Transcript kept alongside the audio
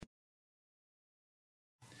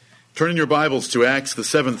Turn in your Bibles to Acts, the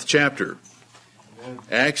 7th chapter.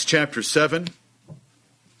 Acts chapter 7.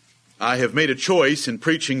 I have made a choice in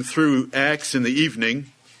preaching through Acts in the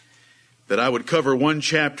evening that I would cover one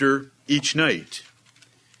chapter each night.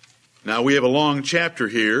 Now we have a long chapter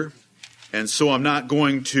here, and so I'm not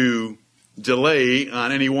going to delay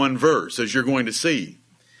on any one verse, as you're going to see.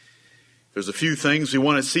 There's a few things we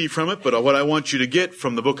want to see from it, but what I want you to get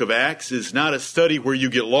from the book of Acts is not a study where you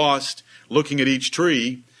get lost looking at each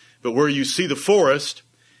tree, but where you see the forest,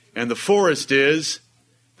 and the forest is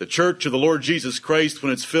the church of the Lord Jesus Christ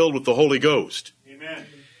when it's filled with the Holy Ghost. Amen.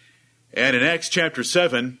 And in Acts chapter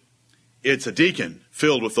 7, it's a deacon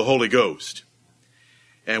filled with the Holy Ghost.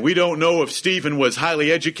 And we don't know if Stephen was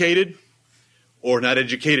highly educated or not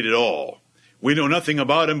educated at all. We know nothing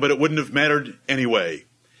about him, but it wouldn't have mattered anyway.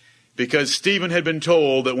 Because Stephen had been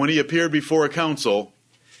told that when he appeared before a council,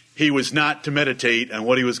 he was not to meditate on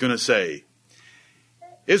what he was going to say.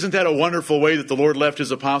 Isn't that a wonderful way that the Lord left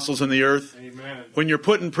his apostles in the earth? Amen. When you're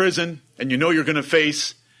put in prison and you know you're going to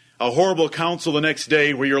face a horrible council the next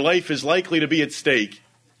day where your life is likely to be at stake,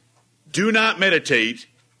 do not meditate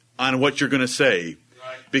on what you're going to say.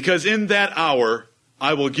 Right. Because in that hour,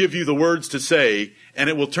 I will give you the words to say, and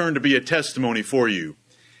it will turn to be a testimony for you.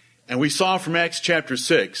 And we saw from Acts chapter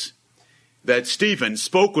 6 that Stephen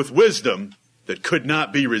spoke with wisdom that could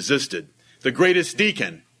not be resisted. The greatest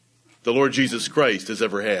deacon the Lord Jesus Christ has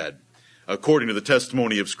ever had, according to the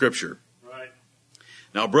testimony of Scripture. Right.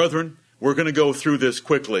 Now, brethren, we're going to go through this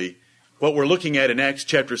quickly. What we're looking at in Acts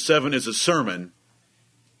chapter 7 is a sermon,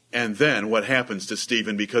 and then what happens to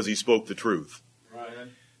Stephen because he spoke the truth. Right.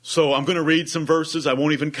 So I'm going to read some verses. I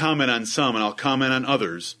won't even comment on some, and I'll comment on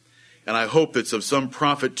others. And I hope that's of some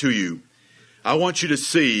profit to you. I want you to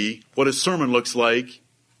see what a sermon looks like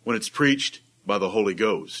when it's preached by the Holy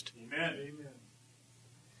Ghost. Amen.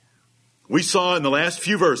 We saw in the last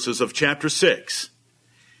few verses of chapter 6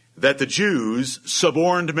 that the Jews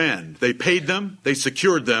suborned men. They paid them, they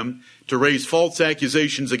secured them to raise false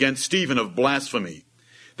accusations against Stephen of blasphemy.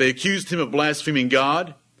 They accused him of blaspheming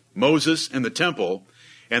God, Moses, and the temple,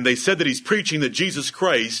 and they said that he's preaching that Jesus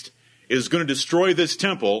Christ is going to destroy this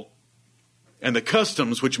temple and the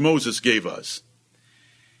customs which Moses gave us.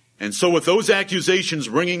 And so with those accusations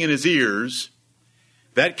ringing in his ears,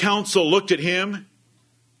 that council looked at him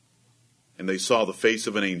and they saw the face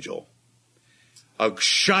of an angel. A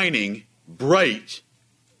shining, bright,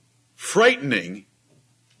 frightening,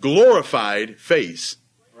 glorified face.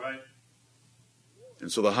 Right.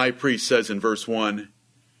 And so the high priest says in verse 1,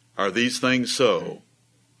 "Are these things so?"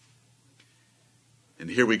 And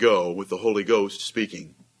here we go with the Holy Ghost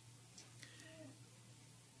speaking.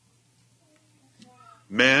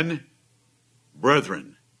 "Men,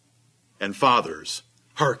 brethren, and fathers,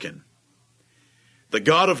 hearken. The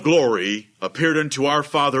God of glory appeared unto our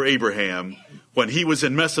father Abraham when he was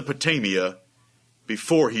in Mesopotamia,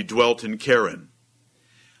 before he dwelt in Charan."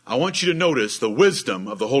 I want you to notice the wisdom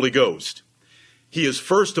of the Holy Ghost. He is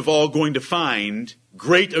first of all going to find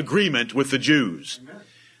great agreement with the Jews. Amen.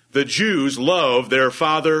 The Jews love their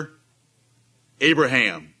father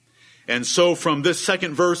Abraham. And so from this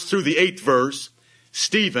second verse through the 8th verse,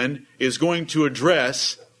 Stephen is going to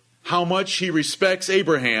address how much he respects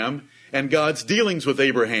Abraham and God's dealings with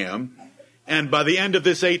Abraham. And by the end of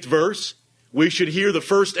this 8th verse, we should hear the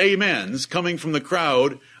first amens coming from the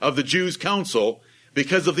crowd of the Jews' council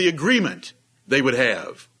because of the agreement they would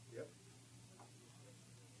have. Yep.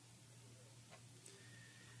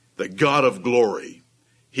 The God of glory.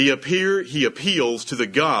 He appeals to the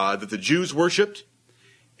God that the Jews worshipped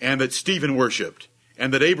and that Stephen worshipped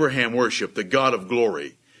and that Abraham worshipped, the God of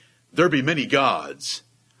glory. There be many gods,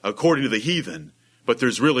 according to the heathen, but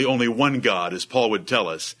there's really only one God, as Paul would tell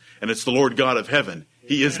us, and it's the Lord God of heaven.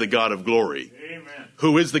 He is the God of glory. Amen.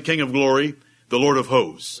 Who is the King of glory? The Lord of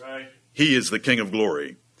hosts. Right. He is the King of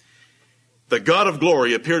glory. The God of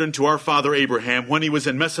glory appeared unto our father Abraham when he was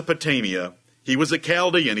in Mesopotamia. He was a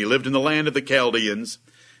Chaldean. He lived in the land of the Chaldeans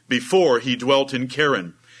before he dwelt in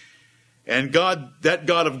Charan. And that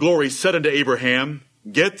God of glory said unto Abraham,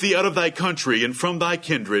 "Get thee out of thy country and from thy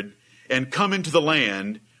kindred, and come into the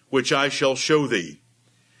land which I shall show thee."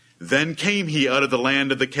 Then came he out of the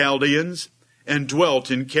land of the Chaldeans, and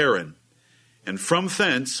dwelt in Charan. And from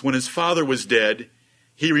thence, when his father was dead,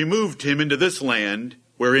 he removed him into this land,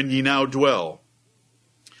 wherein ye now dwell.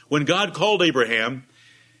 When God called Abraham,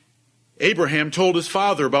 Abraham told his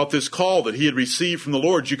father about this call that he had received from the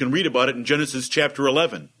Lord. You can read about it in Genesis chapter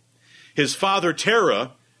 11. His father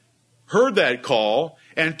Terah heard that call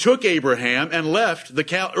and took Abraham and left the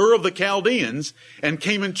Ur of the Chaldeans and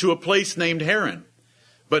came into a place named Haran.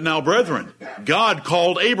 But now, brethren, God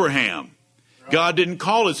called Abraham. God didn't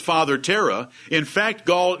call his father Terah. In fact,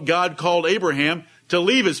 God called Abraham to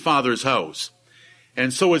leave his father's house.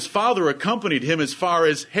 And so his father accompanied him as far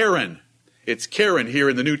as Haran. It's Charan here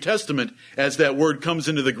in the New Testament as that word comes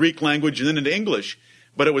into the Greek language and then into English.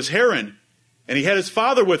 But it was Haran, and he had his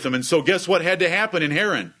father with him. And so guess what had to happen in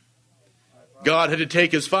Haran? God had to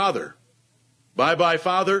take his father. Bye-bye,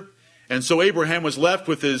 father. And so Abraham was left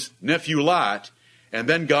with his nephew Lot, and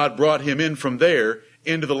then God brought him in from there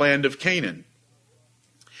into the land of Canaan.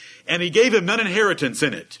 And he gave him none inheritance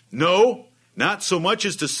in it. No, not so much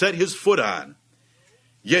as to set his foot on.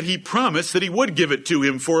 Yet he promised that he would give it to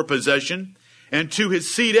him for a possession, and to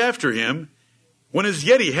his seed after him, when as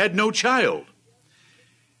yet he had no child.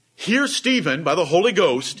 Here Stephen, by the Holy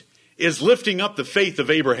Ghost, is lifting up the faith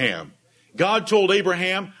of Abraham. God told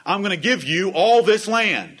Abraham, I'm going to give you all this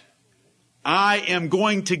land. I am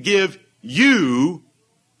going to give you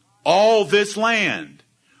all this land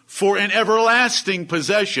for an everlasting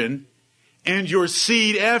possession, and your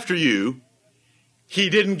seed after you. He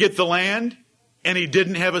didn't get the land, and he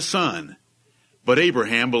didn't have a son. But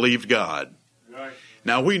Abraham believed God. Right.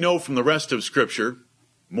 Now we know from the rest of Scripture,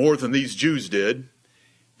 more than these Jews did,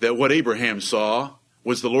 that what Abraham saw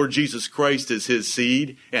was the Lord Jesus Christ as his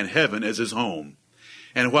seed and heaven as his home.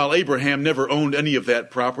 And while Abraham never owned any of that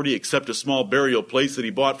property except a small burial place that he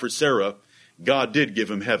bought for Sarah, God did give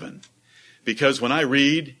him heaven. Because when I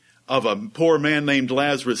read of a poor man named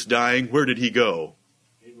Lazarus dying, where did he go?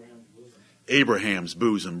 Abraham's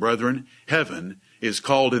bosom, brethren. Heaven is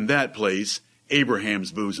called in that place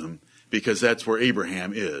Abraham's bosom, because that's where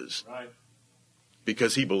Abraham is. Right.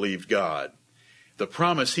 Because he believed God. The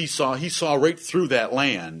promise he saw right through that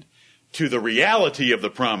land to the reality of the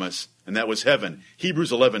promise, and that was heaven.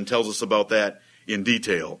 Hebrews 11 tells us about that in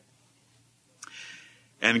detail.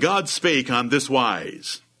 And God spake on this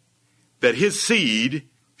wise, that his seed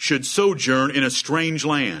should sojourn in a strange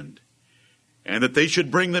land, and that they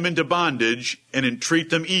should bring them into bondage and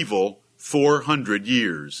entreat them evil 400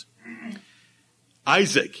 years.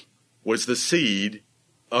 Isaac was the seed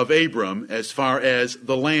of Abram as far as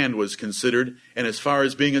the land was considered and as far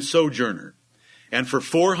as being a sojourner. And for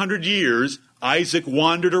 400 years, Isaac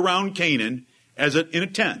wandered around Canaan in a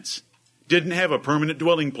tent, didn't have a permanent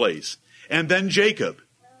dwelling place. And then Jacob,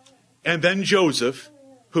 and then Joseph,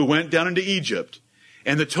 who went down into Egypt.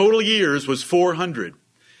 And the total years was 400.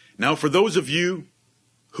 Now, for those of you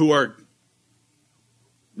who are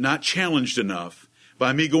not challenged enough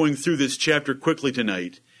by me going through this chapter quickly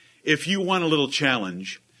tonight, if you want a little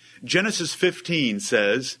challenge, Genesis 15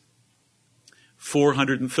 says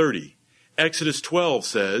 430. Exodus 12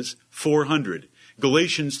 says 400.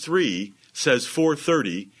 Galatians 3 says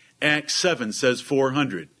 430. Acts 7 says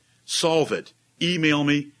 400. Solve it. Email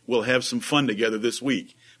me. We'll have some fun together this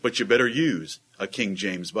week. But you better use a King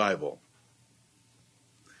James Bible.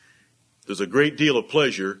 There's a great deal of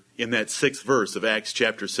pleasure in that 6th verse of Acts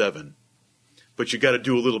chapter 7. But you got to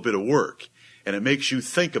do a little bit of work. And it makes you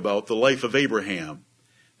think about the life of Abraham.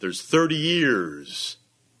 There's 30 years.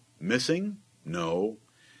 Missing? No,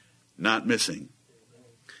 not missing.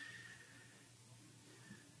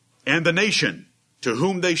 And the nation to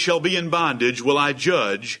whom they shall be in bondage will I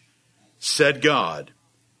judge, said God.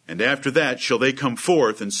 And after that shall they come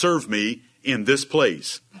forth and serve me in this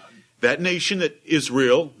place. That nation that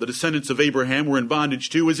Israel, the descendants of Abraham, were in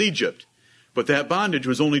bondage to was Egypt. But that bondage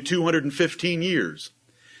was only 215 years.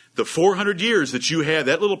 The 400 years that you had,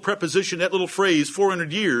 that little preposition, that little phrase,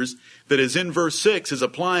 400 years, that is in verse 6, is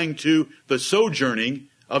applying to the sojourning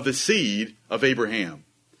of the seed of Abraham.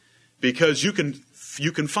 Because you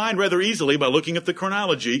can find rather easily by looking at the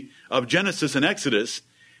chronology of Genesis and Exodus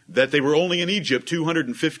that they were only in Egypt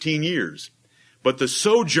 215 years. But the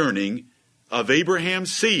sojourning of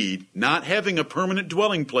Abraham's seed, not having a permanent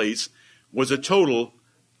dwelling place, was a total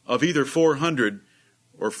of either 400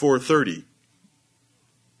 or 430.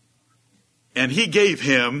 And he gave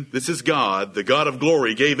him, this is God, the God of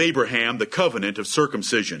glory, gave Abraham the covenant of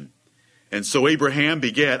circumcision. And so Abraham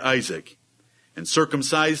begat Isaac, and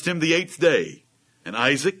circumcised him the 8th day. And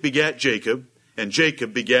Isaac begat Jacob, and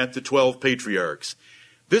Jacob begat the 12 patriarchs.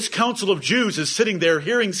 This council of Jews is sitting there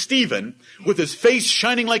hearing Stephen, with his face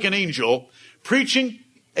shining like an angel, preaching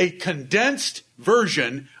a condensed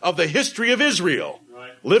version of the history of Israel,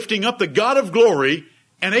 right, lifting up the God of glory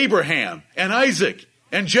and Abraham and Isaac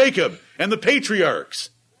and Jacob and the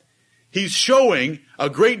patriarchs. He's showing a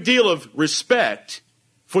great deal of respect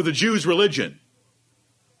for the Jews' religion.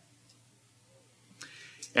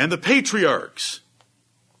 And the patriarchs,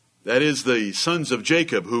 that is the sons of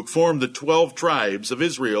Jacob who formed the 12 tribes of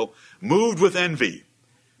Israel, moved with envy.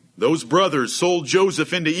 Those brothers sold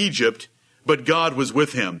Joseph into Egypt but God was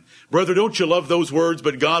with him. Brother, don't you love those words,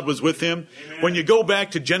 but God was with him? Amen. When you go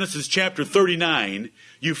back to Genesis chapter 39,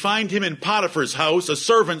 you find him in Potiphar's house, a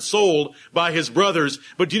servant sold by his brothers.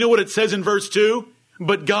 But do you know what it says in verse 2?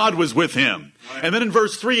 But God was with him. Right. And then in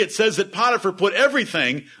verse 3, it says that Potiphar put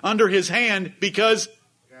everything under his hand because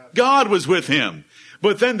God was with him.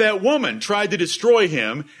 But then that woman tried to destroy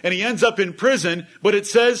him, and he ends up in prison, but it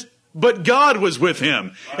says, but God was with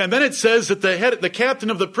him. And then it says that the captain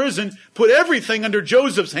of the prison put everything under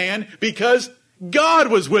Joseph's hand because God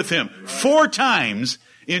was with him. 4 times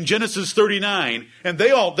in Genesis 39. And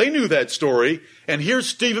they knew that story. And here's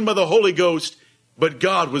Stephen by the Holy Ghost, but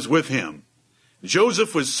God was with him.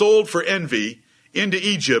 Joseph was sold for envy into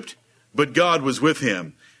Egypt, but God was with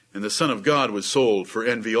him. And the Son of God was sold for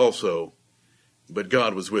envy also, but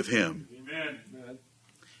God was with him. Amen.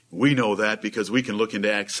 We know that because we can look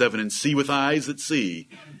into Acts 7 and see with eyes that see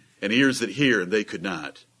and ears that hear, and they could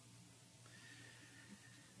not.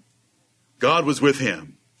 God was with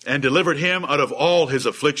him and delivered him out of all his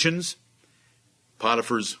afflictions,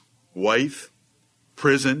 Potiphar's wife,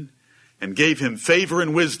 prison, and gave him favor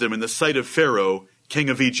and wisdom in the sight of Pharaoh, king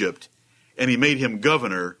of Egypt. And he made him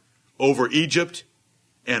governor over Egypt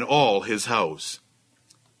and all his house.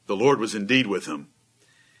 The Lord was indeed with him.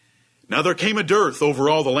 Now there came a dearth over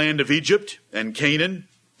all the land of Egypt and Canaan,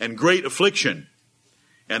 and great affliction.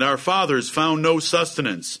 And our fathers found no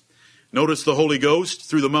sustenance. Notice the Holy Ghost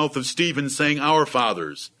through the mouth of Stephen saying, our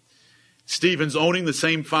fathers. Stephen's owning the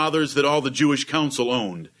same fathers that all the Jewish council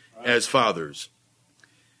owned as fathers.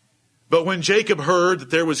 But when Jacob heard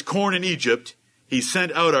that there was corn in Egypt, he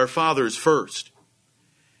sent out our fathers first.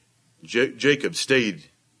 Jacob stayed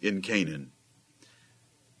in Canaan.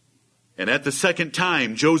 And at the second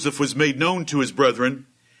time, Joseph was made known to his brethren,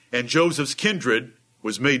 and Joseph's kindred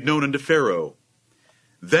was made known unto Pharaoh.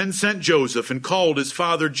 Then sent Joseph and called his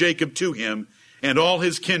father Jacob to him, and all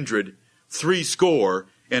his kindred,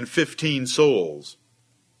 60 souls.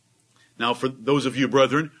 Now, for those of you,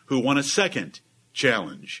 brethren, who want a second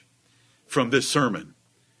challenge from this sermon,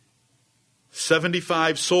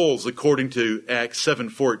 75 souls according to Acts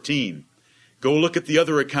 7:14. Go look at the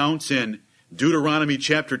other accounts in Deuteronomy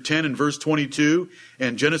chapter 10 and verse 22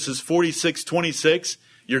 and Genesis 46:26.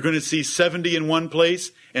 You're going to see 70 in one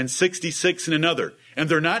place and 66 in another. And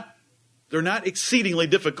they're not exceedingly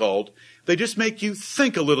difficult. They just make you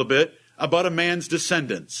think a little bit about a man's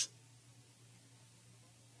descendants.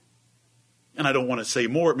 And I don't want to say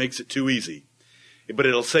more. It makes it too easy. But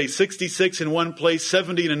it'll say 66 in one place,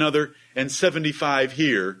 70 in another, and 75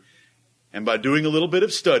 here. And by doing a little bit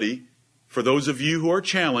of study, for those of you who are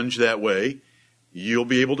challenged that way, you'll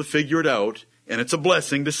be able to figure it out. And it's a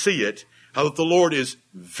blessing to see it, how that the Lord is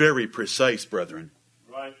very precise, brethren.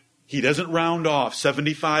 Right. He doesn't round off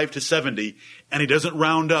 75 to 70, and he doesn't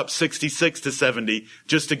round up 66 to 70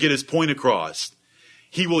 just to get his point across.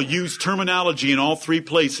 He will use terminology in all 3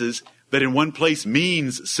 places that in one place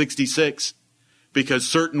means 66, because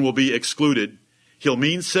certain will be excluded. He'll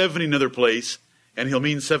mean 70 in another place, and he'll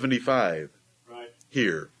mean 75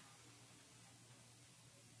 here.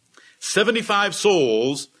 75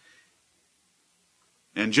 souls,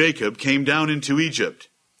 and Jacob came down into Egypt.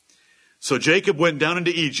 So Jacob went down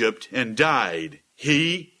into Egypt and died,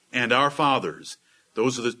 he and our fathers.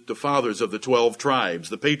 Those are the fathers of the 12 tribes,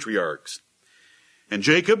 the patriarchs. And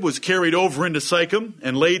Jacob was carried over into Sychem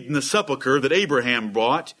and laid in the sepulchre that Abraham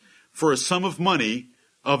bought for a sum of money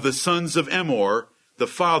of the sons of Emor, the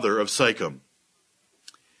father of Sychem.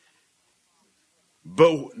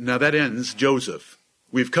 But now that ends Joseph.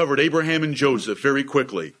 We've covered Abraham and Joseph very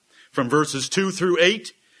quickly. From verses 2 through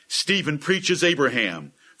 8, Stephen preaches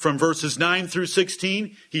Abraham. From verses 9 through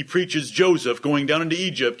 16, he preaches Joseph going down into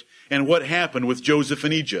Egypt and what happened with Joseph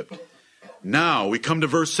in Egypt. Now we come to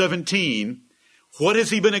verse 17. What has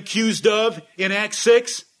he been accused of in Acts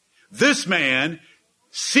 6? This man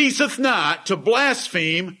ceaseth not to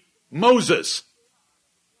blaspheme Moses.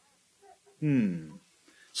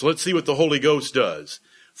 So let's see what the Holy Ghost does.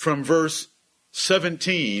 From verse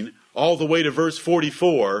 17 all the way to verse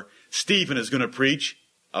 44, Stephen is going to preach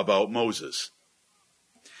about Moses.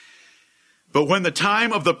 But when the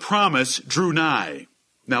time of the promise drew nigh,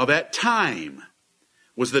 now that time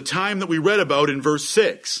was the time that we read about in verse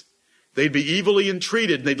 6. They'd be evilly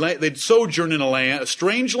entreated. They'd sojourn in a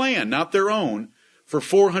strange land, not their own, for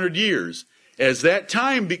 400 years. As that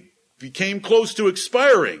time became close to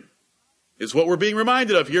expiring, is what we're being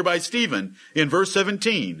reminded of here by Stephen in verse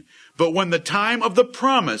 17. But when the time of the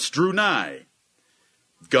promise drew nigh,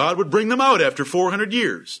 God would bring them out after 400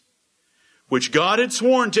 years, which God had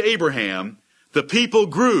sworn to Abraham, the people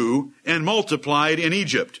grew and multiplied in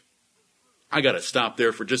Egypt. I got to stop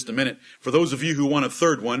there for just a minute. For those of you who want a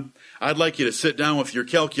third one, I'd like you to sit down with your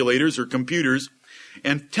calculators or computers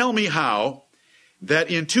and tell me how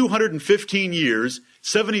that in 215 years,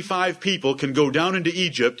 75 people can go down into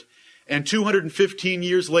Egypt, and 215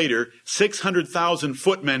 years later, 600,000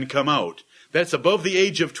 footmen come out. That's above the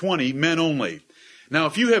age of 20, men only. Now,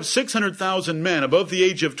 if you have 600,000 men above the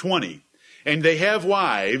age of 20, and they have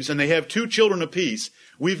wives, and they have 2 children apiece,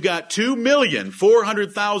 we've got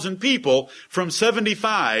 2,400,000 people from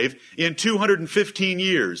 75 in 215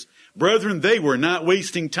 years. Brethren, they were not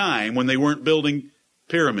wasting time when they weren't building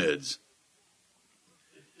pyramids.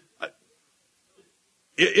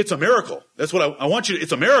 It's a miracle. That's what I want you to,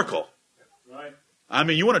 it's a miracle. Right. I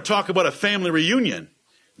mean, you want to talk about a family reunion.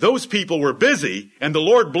 Those people were busy, and the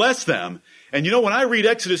Lord blessed them. And you know, when I read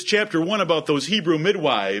Exodus chapter 1 about those Hebrew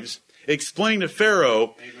midwives explaining to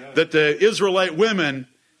Pharaoh Amen. That the Israelite women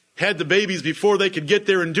had the babies before they could get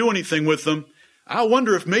there and do anything with them, I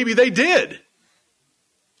wonder if maybe they did.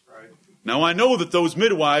 Right. Now, I know that those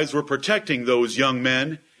midwives were protecting those young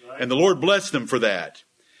men, right. And the Lord blessed them for that.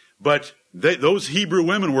 But those Hebrew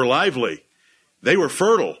women were lively. They were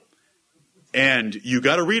fertile. And you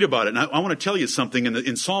got to read about it. And I want to tell you something.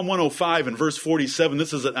 In Psalm 105 and verse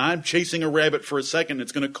 47, I'm chasing a rabbit for a second.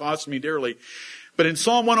 It's going to cost me dearly. But in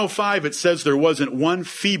Psalm 105, it says there wasn't one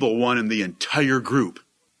feeble one in the entire group.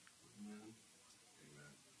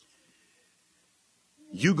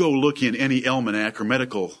 You go look in any almanac or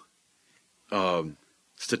medical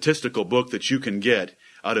statistical book that you can get,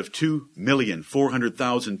 out of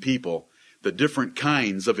 2,400,000 people, the different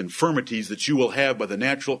kinds of infirmities that you will have by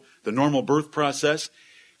the normal birth process.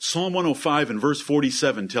 Psalm 105 and verse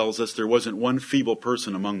 47 tells us there wasn't one feeble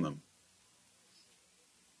person among them.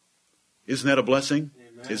 Isn't that a blessing?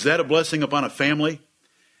 Amen. Is that a blessing upon a family?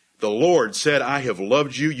 The Lord said, I have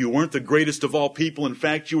loved you. You weren't the greatest of all people. In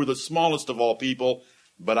fact, you were the smallest of all people,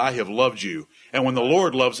 but I have loved you. And when the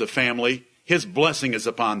Lord loves a family, His blessing is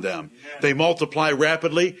upon them. Amen. They multiply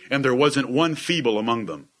rapidly, and there wasn't one feeble among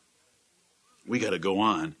them. We got to go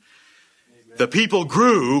on. Amen. The people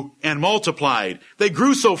grew and multiplied. They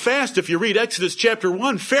grew so fast, if you read Exodus chapter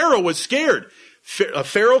 1, Pharaoh was scared.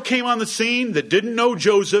 Pharaoh came on the scene that didn't know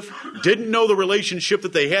Joseph, didn't know the relationship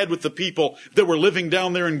that they had with the people that were living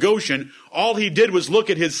down there in Goshen. All he did was look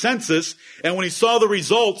at his census, and when he saw the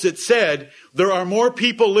results, it said, there are more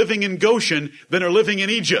people living in Goshen than are living in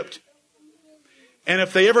Egypt. And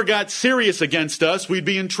if they ever got serious against us, we'd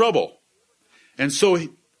be in trouble. And so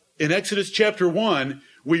in Exodus chapter 1,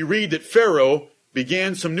 we read that Pharaoh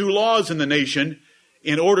began some new laws in the nation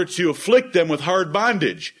in order to afflict them with hard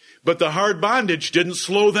bondage. But the hard bondage didn't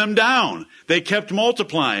slow them down. They kept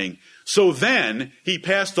multiplying. So then he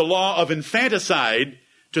passed the law of infanticide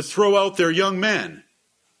to throw out their young men,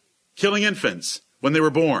 killing infants when they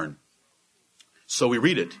were born. So we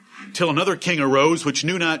read it. Till another king arose which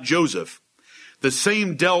knew not Joseph. The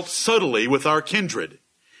same dealt subtly with our kindred,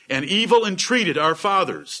 and evil entreated our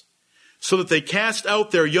fathers, so that they cast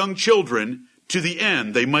out their young children to the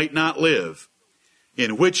end they might not live.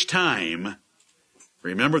 In which time,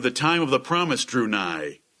 remember the time of the promise drew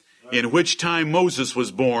nigh, in which time Moses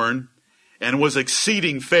was born, and was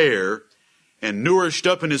exceeding fair, and nourished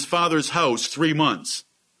up in his father's house 3 months.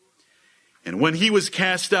 And when he was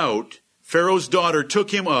cast out, Pharaoh's daughter took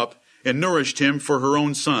him up and nourished him for her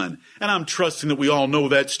own son. And I'm trusting that we all know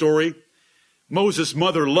that story. Moses'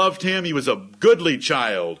 mother loved him. He was a goodly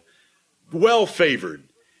child, well favored.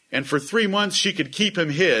 And for 3 months she could keep him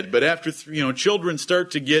hid. But after, children start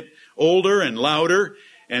to get older and louder.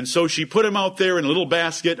 And so she put him out there in a little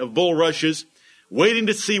basket of bulrushes, waiting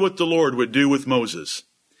to see what the Lord would do with Moses.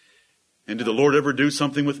 And did the Lord ever do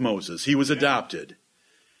something with Moses? He was adopted.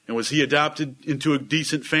 And was he adopted into a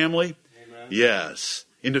decent family? Amen. Yes.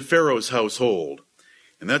 Into Pharaoh's household.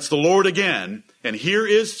 And that's the Lord again. And here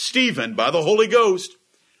is Stephen, by the Holy Ghost,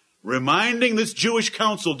 reminding this Jewish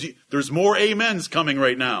council, there's more amens coming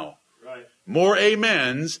right now. Right. More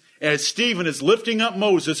amens as Stephen is lifting up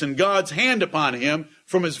Moses and God's hand upon him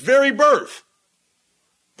from his very birth,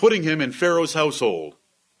 putting him in Pharaoh's household.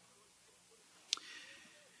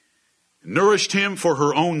 Nourished him for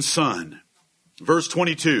her own son. Verse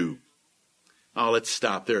 22. Let's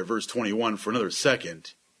stop there at verse 21 for another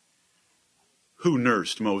second. Who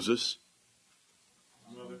nursed Moses?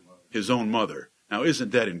 His own mother. Now,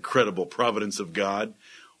 isn't that incredible providence of God?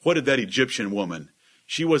 What did that Egyptian woman?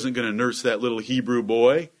 She wasn't going to nurse that little Hebrew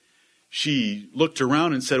boy. She looked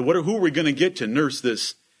around and said, who are we going to get to nurse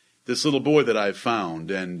this little boy that I've found?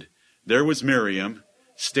 And there was Miriam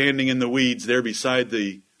standing in the weeds there beside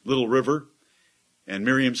the little river. And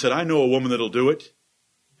Miriam said, I know a woman that'll do it.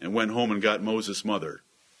 And went home and got Moses' mother.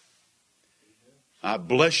 I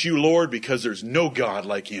bless you, Lord, because there's no God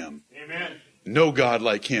like him. Amen. No God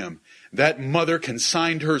like him. That mother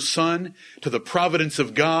consigned her son to the providence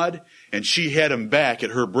of God, and she had him back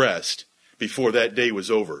at her breast before that day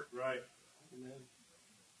was over. Right.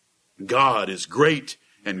 Amen. God is great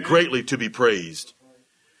and greatly to be praised.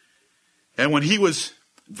 And when he was,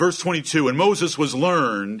 verse 22, and Moses was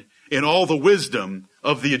learned in all the wisdom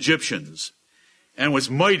of the Egyptians, and was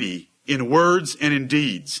mighty in words and in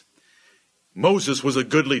deeds. Moses was a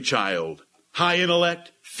goodly child, high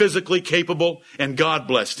intellect, physically capable, and God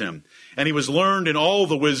blessed him. And he was learned in all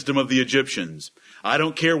the wisdom of the Egyptians. I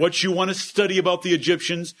don't care what you want to study about the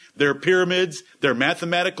Egyptians, their pyramids, their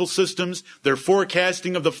mathematical systems, their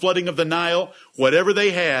forecasting of the flooding of the Nile, whatever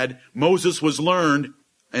they had, Moses was learned.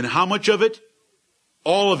 And how much of it?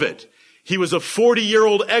 All of it. He was a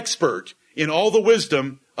 40-year-old expert in all the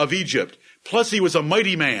wisdom of Egypt. Plus he was a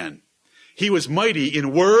mighty man. He was mighty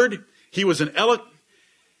in word. He was an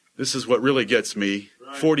This is what really gets me.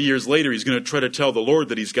 40 years later, he's going to try to tell the Lord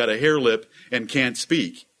that he's got a hair lip and can't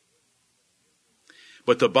speak.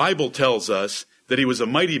 But the Bible tells us that he was a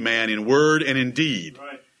mighty man in word and in deed.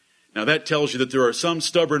 Right. Now that tells you that there are some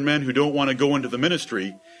stubborn men who don't want to go into the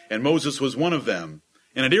ministry, and Moses was one of them.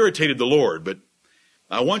 And it irritated the Lord. But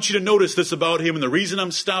I want you to notice this about him, and the reason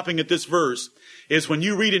I'm stopping at this verse is when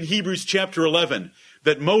you read in Hebrews chapter 11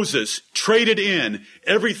 that Moses traded in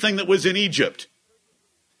everything that was in Egypt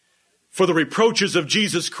for the reproaches of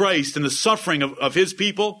Jesus Christ and the suffering of his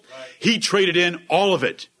people. Right. He traded in all of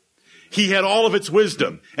it. He had all of its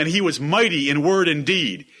wisdom, and he was mighty in word and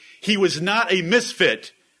deed. He was not a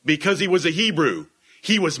misfit because he was a Hebrew.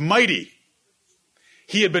 He was mighty.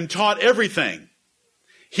 He had been taught everything.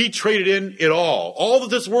 He traded in it all. All that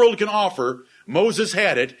this world can offer, Moses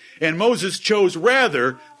had it, and Moses chose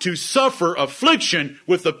rather to suffer affliction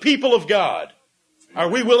with the people of God. Are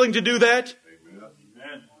we willing to do that?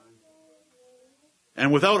 Amen.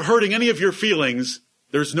 And without hurting any of your feelings,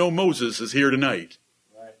 there's no Moses is here tonight.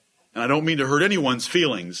 Right. And I don't mean to hurt anyone's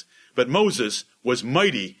feelings, but Moses was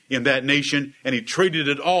mighty in that nation, and he traded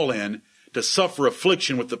it all in to suffer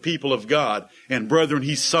affliction with the people of God. And brethren,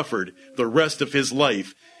 he suffered the rest of his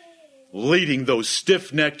life leading those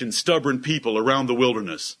stiff-necked and stubborn people around the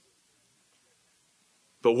wilderness.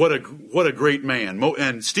 But what a great man.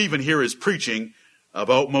 And Stephen here is preaching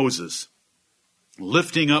about Moses,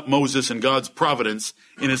 lifting up Moses and God's providence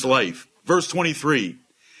in his life. Verse 23,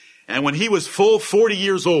 and when he was full 40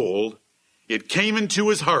 years old, it came into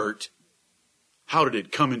his heart. How did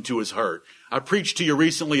it come into his heart? I preached to you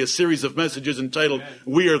recently a series of messages entitled,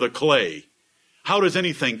 We Are the Clay. How does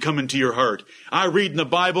anything come into your heart? I read in the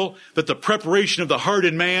Bible that the preparation of the heart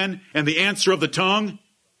in man and the answer of the tongue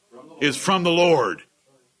is from the Lord.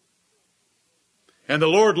 And the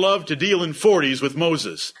Lord loved to deal in 40s with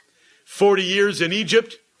Moses. 40 years in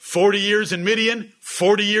Egypt, 40 years in Midian,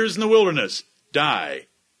 40 years in the wilderness. Die.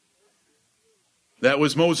 That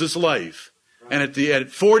was Moses' life. And at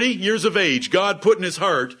 40 years of age, God put in his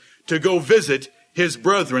heart to go visit his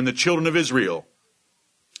brethren, the children of Israel.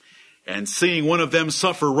 And seeing one of them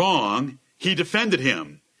suffer wrong, he defended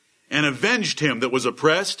him and avenged him that was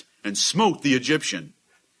oppressed and smote the Egyptian.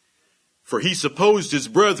 For he supposed his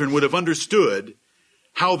brethren would have understood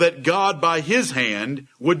how that God by his hand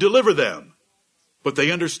would deliver them. But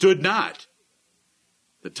they understood not.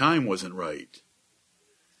 The time wasn't right.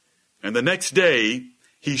 And the next day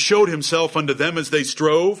he showed himself unto them as they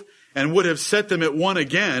strove, and would have set them at one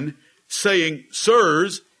again, saying,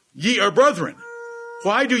 Sirs, ye are brethren.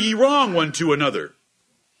 Why do ye wrong one to another?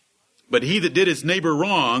 But he that did his neighbor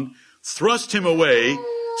wrong thrust him away,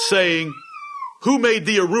 saying, Who made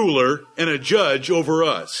thee a ruler and a judge over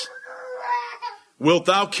us? Wilt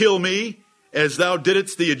thou kill me, as thou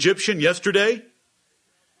didst the Egyptian yesterday?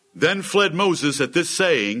 Then fled Moses at this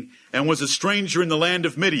saying, and was a stranger in the land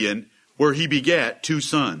of Midian, where he begat 2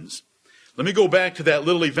 sons. Let me go back to that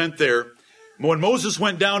little event there. When Moses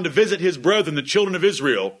went down to visit his brethren, the children of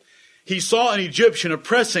Israel, he saw an Egyptian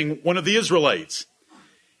oppressing one of the Israelites.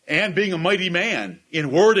 And being a mighty man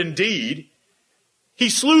in word and deed, he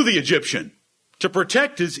slew the Egyptian to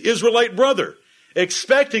protect his Israelite brother,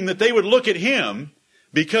 expecting that they would look at him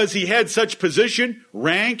because he had such position,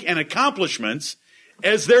 rank, and accomplishments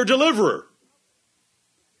as their deliverer.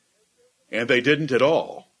 And they didn't at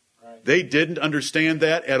all. They didn't understand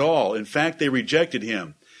that at all. In fact, they rejected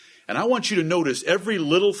him. And I want you to notice every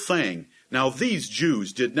little thing. Now, these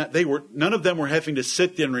Jews did not, none of them were having to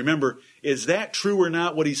sit there and remember, is that true or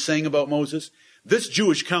not what he's saying about Moses? This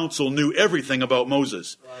Jewish council knew everything about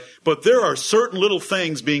Moses. Right. But there are certain little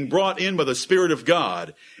things being brought in by the Spirit of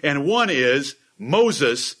God. And one is,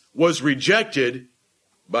 Moses was rejected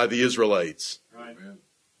by the Israelites. Right. Right.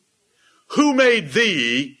 Who made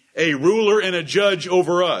thee a ruler and a judge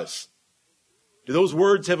over us? Do those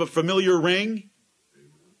words have a familiar ring?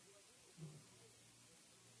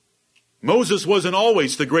 Moses wasn't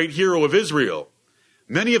always the great hero of Israel.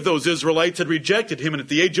 Many of those Israelites had rejected him, and at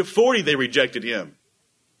the age of 40 they rejected him.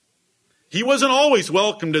 He wasn't always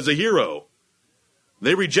welcomed as a hero.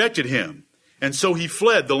 They rejected him, and so he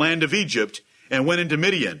fled the land of Egypt and went into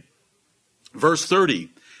Midian. Verse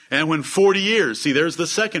 30, and when 40 years, see there's the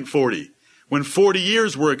second 40, when 40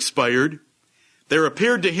 years were expired, there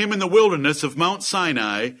appeared to him in the wilderness of Mount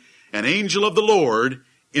Sinai an angel of the Lord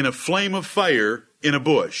in a flame of fire in a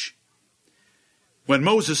bush. When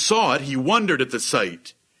Moses saw it, he wondered at the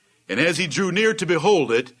sight. And as he drew near to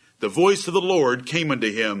behold it, the voice of the Lord came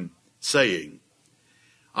unto him, saying,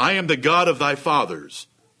 I am the God of thy fathers,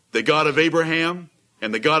 the God of Abraham,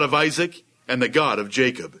 and the God of Isaac, and the God of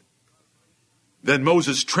Jacob. Then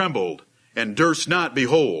Moses trembled, and durst not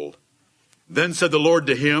behold. Then said the Lord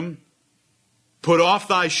to him, Put off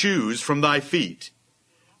thy shoes from thy feet,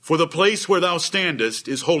 for the place where thou standest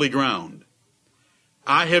is holy ground.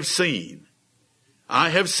 I have seen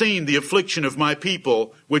the affliction of my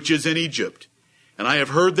people which is in Egypt, and I have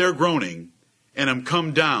heard their groaning, and am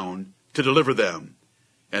come down to deliver them.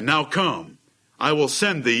 And now come, I will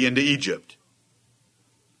send thee into Egypt.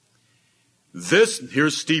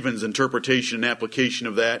 Here's Stephen's interpretation and application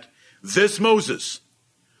of that. This Moses,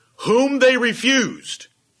 whom they refused,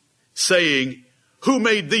 saying, Who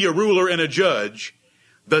made thee a ruler and a judge?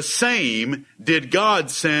 The same did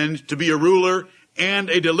God send to be a ruler and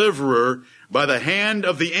a deliverer by the hand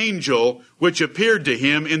of the angel which appeared to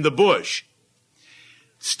him in the bush.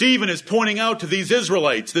 Stephen is pointing out to these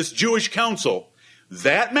Israelites, this Jewish council,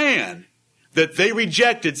 that man that they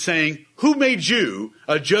rejected, saying, Who made you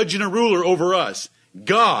a judge and a ruler over us?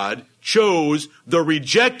 God chose the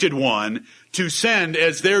rejected one to send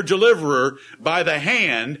as their deliverer by the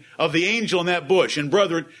hand of the angel in that bush. And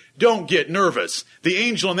brethren, don't get nervous. The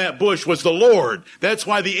angel in that bush was the Lord. That's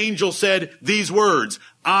why the angel said these words,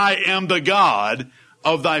 I am the God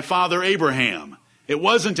of thy father Abraham. It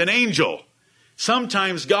wasn't an angel.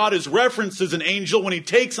 Sometimes God is referenced as an angel when he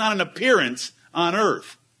takes on an appearance on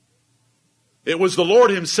earth. It was the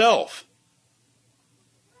Lord himself.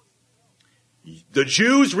 The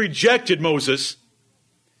Jews rejected Moses,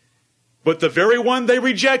 but the very one they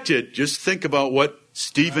rejected, just think about what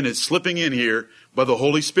Stephen is slipping in here by the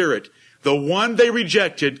Holy Spirit. The one they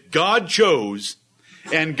rejected, God chose,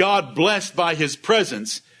 and God blessed by his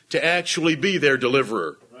presence to actually be their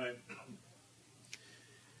deliverer. Right.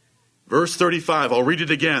 Verse 35, I'll read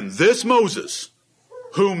it again. This Moses,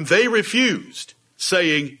 whom they refused,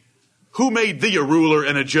 saying, Who made thee a ruler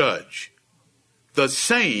and a judge? The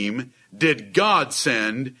same did God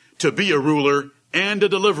send to be a ruler and a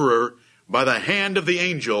deliverer by the hand of the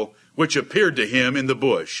angel which appeared to him in the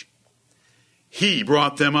bush. He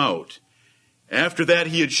brought them out. After that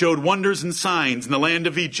he had showed wonders and signs in the land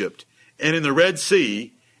of Egypt, and in the Red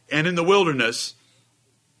Sea, and in the wilderness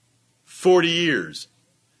 40 years.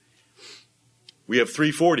 We have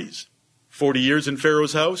 3 40s. 40 years in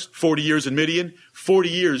Pharaoh's house, 40 years in Midian, 40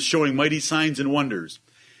 years showing mighty signs and wonders.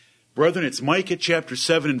 Brethren, it's Micah chapter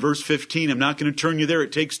 7 and verse 15. I'm not going to turn you there.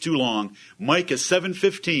 It takes too long. Micah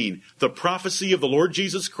 7:15, the prophecy of the Lord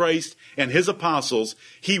Jesus Christ and his apostles.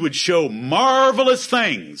 He would show marvelous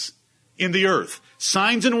things in the earth,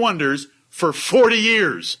 signs and wonders for 40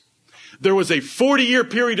 years. There was a 40-year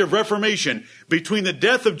period of reformation between the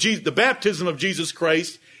death of Jesus, the baptism of Jesus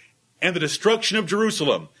Christ, and the destruction of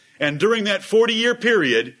Jerusalem. And during that 40-year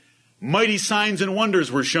period, mighty signs and wonders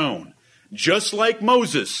were shown. Just like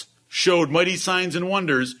Moses showed mighty signs and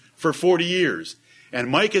wonders for 40 years. And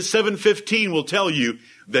Micah 7:15 will tell you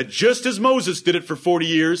that just as Moses did it for 40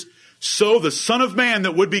 years, so the Son of Man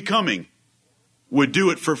that would be coming would do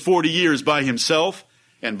it for 40 years by himself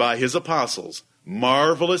and by his apostles.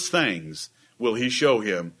 Marvelous things will he show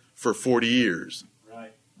him for 40 years.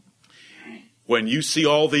 Right. When you see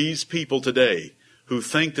all these people today who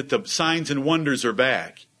think that the signs and wonders are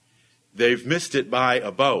back, they've missed it by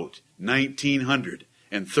about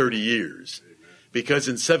 1930 years. Because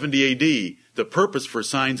in 70 AD, the purpose for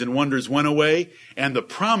signs and wonders went away, and the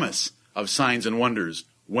promise of signs and wonders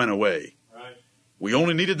went away. Right. We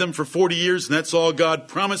only needed them for 40 years, and that's all God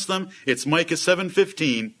promised them. It's Micah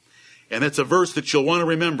 7:15, and that's a verse that you'll want to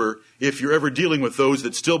remember if you're ever dealing with those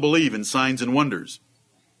that still believe in signs and wonders.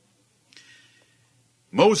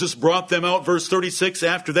 Moses brought them out, verse 36.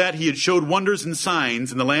 After that, he had showed wonders and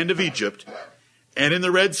signs in the land of Egypt, and in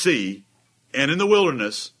the Red Sea, and in the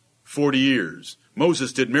wilderness 40 years.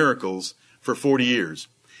 Moses did miracles for 40 years.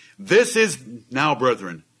 This is, now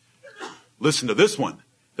brethren, Listen to this one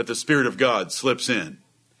that the Spirit of God slips in.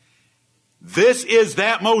 This is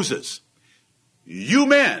that Moses. You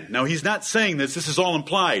men, now he's not saying this is all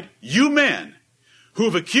implied. You men who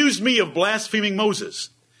have accused me of blaspheming Moses,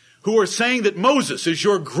 who are saying that Moses is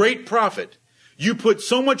your great prophet. You put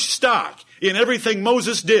so much stock in everything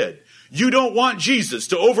Moses did. You don't want Jesus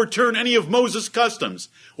to overturn any of Moses' customs.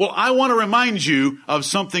 Well, I want to remind you of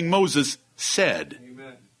something Moses said.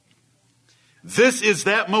 Amen. This is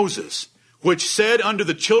that Moses, which said unto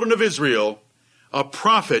the children of Israel, a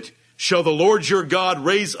prophet shall the Lord your God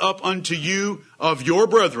raise up unto you of your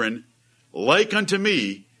brethren, like unto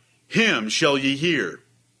me, him shall ye hear.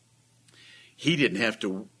 He didn't have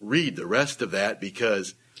to read the rest of that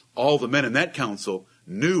because all the men in that council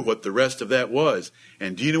knew what the rest of that was.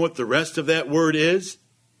 And do you know what the rest of that word is?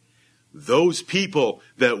 Those people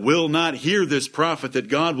that will not hear this prophet that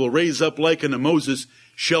God will raise up like unto Moses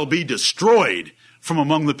shall be destroyed from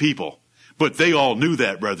among the people. But they all knew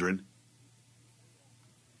that, brethren.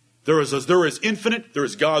 There is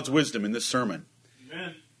God's wisdom in this sermon.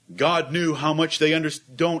 Amen. God knew how much they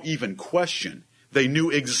don't even question. They knew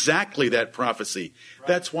exactly that prophecy. Right.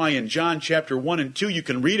 That's why in John chapter 1 and 2 you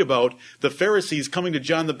can read about the Pharisees coming to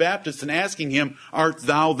John the Baptist and asking him, art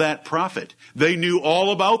thou that prophet? They knew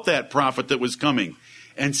all about that prophet that was coming.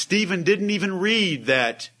 And Stephen didn't even read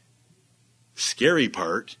that scary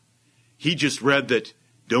part. He just read that,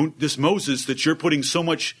 this Moses that you're putting so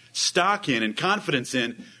much stock in and confidence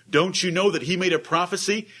in, don't you know that he made a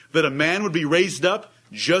prophecy that a man would be raised up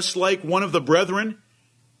just like one of the brethren?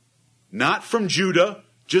 Not from Judah,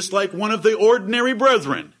 just like one of the ordinary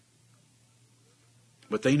brethren.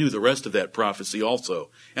 But they knew the rest of that prophecy also.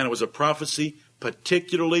 And it was a prophecy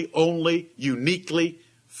particularly, only, uniquely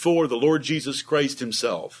for the Lord Jesus Christ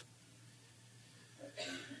himself.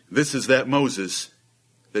 This is that Moses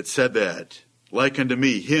that said that. Like unto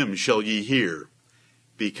me, him shall ye hear.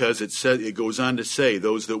 Because it goes on to say,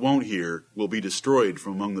 those that won't hear will be destroyed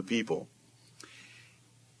from among the people.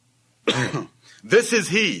 This is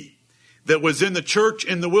he that was in the church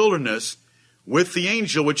in the wilderness with the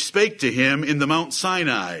angel which spake to him in the Mount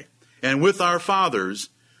Sinai, and with our fathers,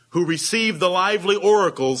 who received the lively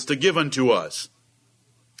oracles to give unto us.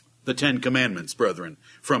 The 10 Commandments, brethren,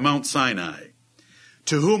 from Mount Sinai.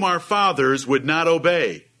 To whom our fathers would not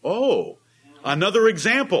obey. Oh, another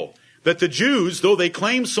example that the Jews, though they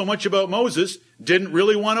claimed so much about Moses, didn't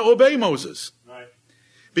really want to obey Moses.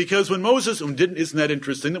 Because when Moses, isn't that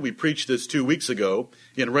interesting that we preached this 2 weeks ago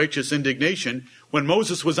in Righteous Indignation? When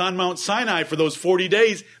Moses was on Mount Sinai for those 40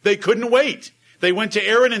 days, they couldn't wait. They went to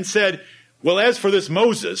Aaron and said, well, as for this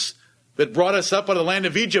Moses that brought us up out of the land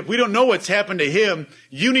of Egypt, we don't know what's happened to him.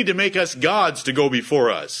 You need to make us gods to go before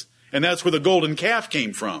us. And that's where the golden calf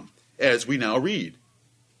came from, as we now read.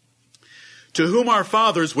 To whom our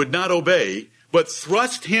fathers would not obey, but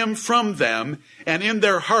thrust him from them, and in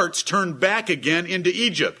their hearts turned back again into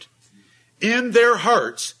Egypt. In their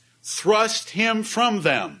hearts thrust him from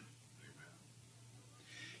them.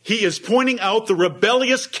 He is pointing out the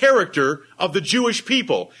rebellious character of the Jewish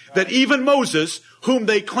people, that even Moses, whom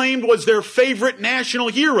they claimed was their favorite national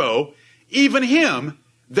hero, even him,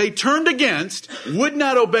 they turned against, would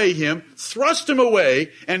not obey him, thrust him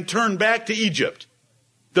away, and turned back to Egypt.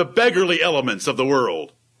 The beggarly elements of the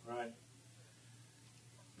world.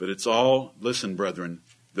 But it's all, listen, brethren,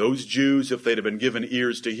 those Jews, if they'd have been given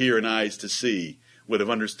ears to hear and eyes to see, would have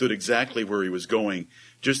understood exactly where he was going,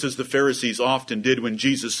 just as the Pharisees often did when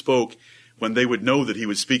Jesus spoke, when they would know that he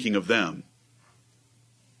was speaking of them.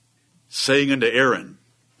 Saying unto Aaron,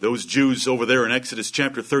 those Jews over there in Exodus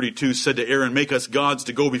chapter 32 said to Aaron, make us gods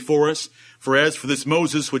to go before us, for as for this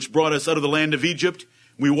Moses which brought us out of the land of Egypt,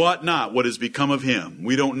 we wot not what has become of him.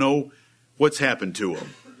 We don't know what's happened to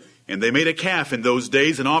him. And they made a calf in those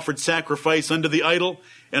days and offered sacrifice unto the idol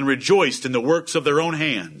and rejoiced in the works of their own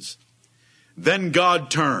hands. Then God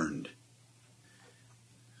turned.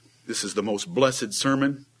 This is the most blessed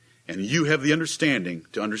sermon, and you have the understanding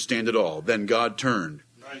to understand it all. Then God turned.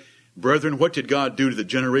 Right. Brethren, what did God do to the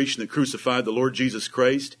generation that crucified the Lord Jesus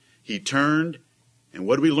Christ? He turned, and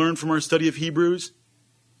what do we learn from our study of Hebrews?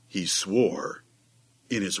 He swore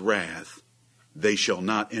in his wrath, they shall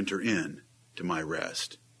not enter in to my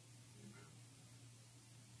rest.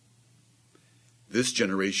 This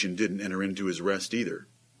generation didn't enter into his rest either.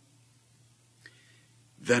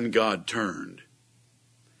 Then God turned.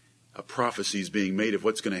 A prophecy is being made of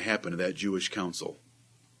what's going to happen to that Jewish council.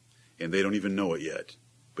 And they don't even know it yet.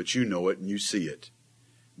 But you know it and you see it.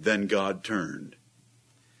 Then God turned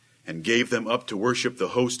and gave them up to worship the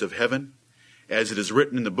host of heaven, as it is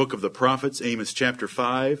written in the book of the prophets, Amos chapter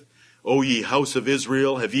 5, O ye house of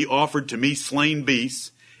Israel, have ye offered to me slain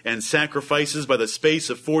beasts, and sacrifices by the space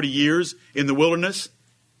of 40 years in the wilderness?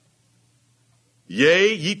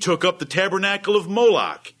 Yea, ye took up the tabernacle of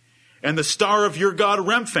Moloch, and the star of your god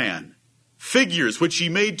Remphan, figures which ye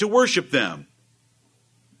made to worship them.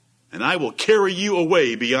 And I will carry you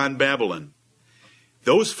away beyond Babylon.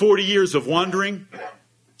 Those 40 years of wandering,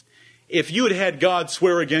 if you had had God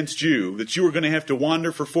swear against you that you were going to have to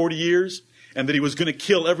wander for 40 years, and that he was going to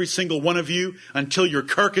kill every single one of you until your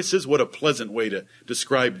carcasses, what a pleasant way to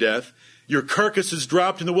describe death, your carcasses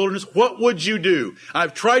dropped in the wilderness, what would you do?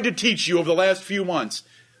 I've tried to teach you over the last few months.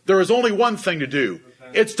 There is only one thing to do.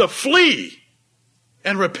 It's to flee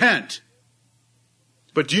and repent.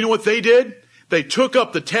 But do you know what they did? They took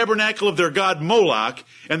up the tabernacle of their god Moloch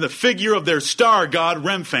and the figure of their star god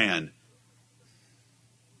Remphan.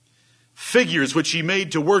 Figures which he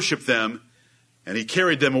made to worship them, and he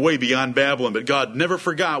carried them away beyond Babylon. But God never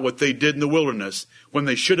forgot what they did in the wilderness when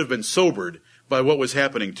they should have been sobered by what was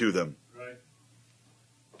happening to them. Right.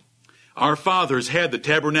 Our fathers had the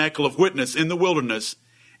tabernacle of witness in the wilderness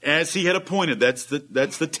as he had appointed. That's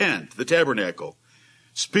the tent, the tabernacle.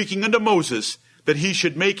 Speaking unto Moses that he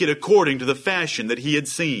should make it according to the fashion that he had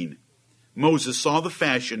seen. Moses saw the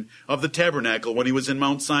fashion of the tabernacle when he was in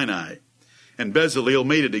Mount Sinai. And Bezaleel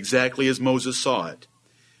made it exactly as Moses saw it.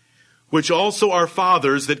 Which also our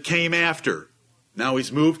fathers that came after. Now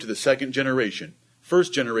he's moved to the second generation.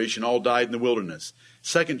 First generation all died in the wilderness.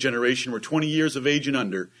 Second generation were 20 years of age and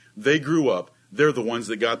under. They grew up. They're the ones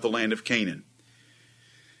that got the land of Canaan.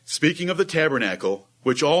 Speaking of the tabernacle,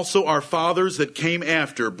 which also our fathers that came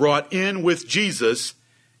after brought in with Jesus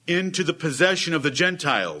into the possession of the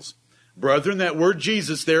Gentiles. Brethren, that word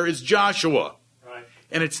Jesus there is Joshua. Right.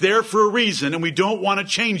 And it's there for a reason, and we don't want to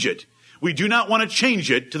change it. We do not want to change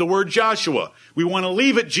it to the word Joshua. We want to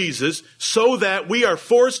leave it Jesus so that we are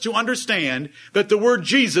forced to understand that the word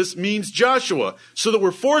Jesus means Joshua, so that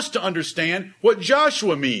we're forced to understand what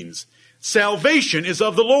Joshua means. Salvation is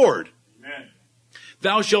of the Lord. Amen.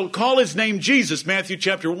 Thou shalt call his name Jesus, Matthew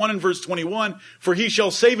chapter 1 and verse 21, for he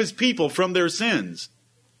shall save his people from their sins.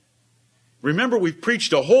 Remember, we've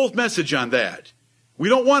preached a whole message on that. We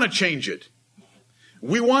don't want to change it.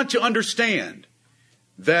 We want to understand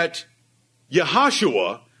that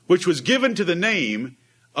Yahashua, which was given to the name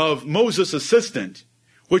of Moses' assistant,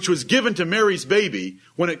 which was given to Mary's baby,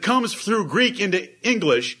 when it comes through Greek into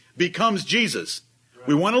English, becomes Jesus. Right.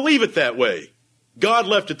 We want to leave it that way. God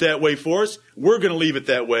left it that way for us. We're going to leave it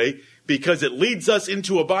that way because it leads us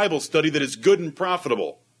into a Bible study that is good and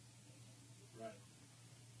profitable. Right.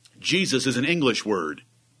 Jesus is an English word.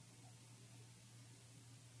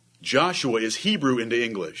 Joshua is Hebrew into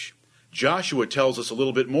English. Joshua tells us a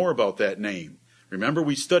little bit more about that name. Remember,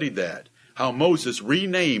 we studied that. How Moses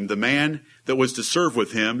renamed the man that was to serve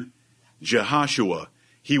with him, Jehoshua.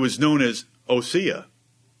 He was known as Osea.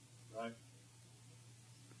 Right.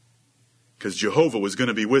 Because Jehovah was going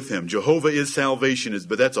to be with him. Jehovah is salvation,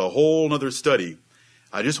 but that's a whole other study.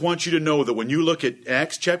 I just want you to know that when you look at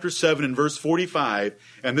Acts chapter 7 and verse 45,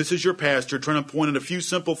 and this is your pastor trying to point out a few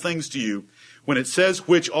simple things to you, when it says,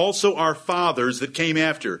 which also our fathers that came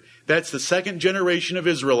after, that's the second generation of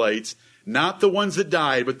Israelites, not the ones that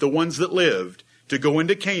died, but the ones that lived to go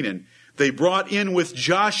into Canaan. They brought in with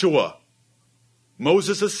Joshua,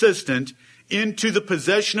 Moses' assistant, into the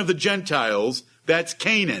possession of the Gentiles, that's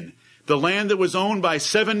Canaan, the land that was owned by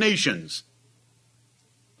 7 nations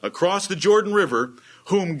across the Jordan River,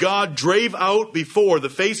 whom God drave out before the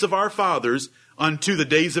face of our fathers unto the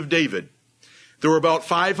days of David. There were about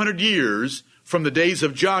 500 years from the days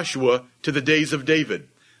of Joshua to the days of David.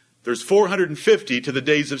 There's 450 to the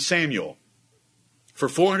days of Samuel. For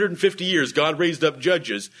 450 years, God raised up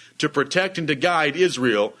judges to protect and to guide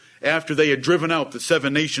Israel after they had driven out the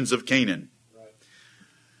 7 nations of Canaan. Right.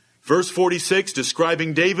 Verse 46,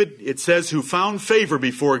 describing David, it says, who found favor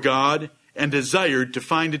before God and desired to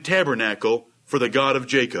find a tabernacle for the God of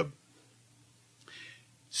Jacob.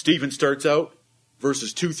 Stephen starts out,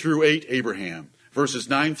 verses 2 through 8, Abraham. Verses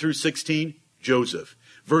 9 through 16, Joseph.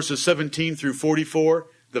 Verses 17 through 44,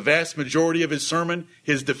 the vast majority of his sermon,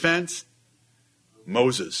 his defense,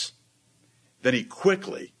 Moses. Then he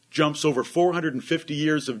quickly jumps over 450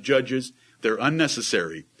 years of judges. They're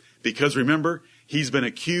unnecessary. Because remember, he's been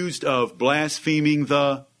accused of blaspheming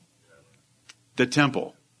the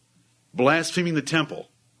temple. Blaspheming the temple.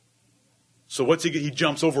 So what's he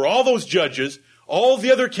jumps over all those judges, all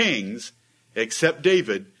the other kings, except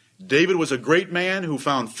David. David was a great man who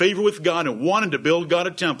found favor with God and wanted to build God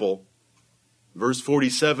a temple. Verse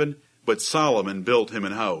 47, but Solomon built him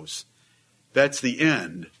an house. That's the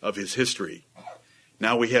end of his history.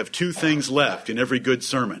 Now we have 2 things left in every good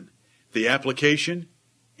sermon. The application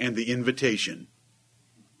and the invitation.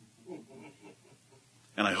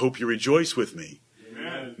 and I hope you rejoice with me.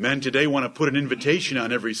 Amen. Men today want to put an invitation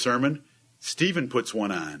on every sermon. Stephen puts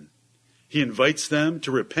one on. He invites them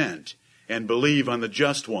to repent and believe on the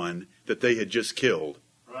just one that they had just killed.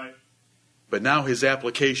 Right. But now his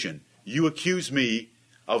application. You accuse me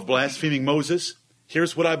of blaspheming Moses?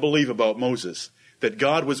 Here's what I believe about Moses. That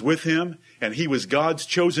God was with him and he was God's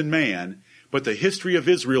chosen man. But the history of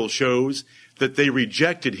Israel shows that they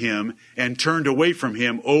rejected him and turned away from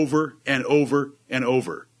him over and over and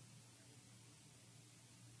over.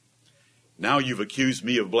 Now you've accused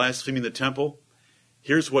me of blaspheming the temple.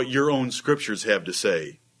 Here's what your own scriptures have to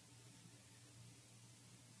say.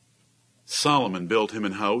 Solomon built him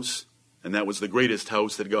an house, and that was the greatest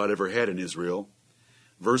house that God ever had in Israel.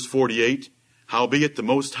 Verse 48, howbeit the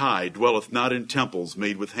Most High dwelleth not in temples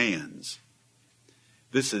made with hands.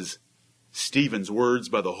 This is Stephen's words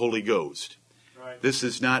by the Holy Ghost. Right. This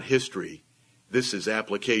is not history. This is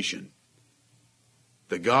application.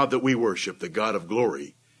 The God that we worship, the God of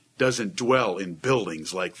glory, doesn't dwell in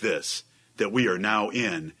buildings like this that we are now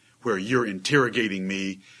in, where you're interrogating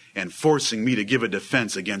me and forcing me to give a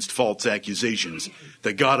defense against false accusations.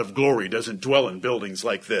 The God of glory doesn't dwell in buildings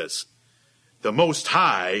like this. The Most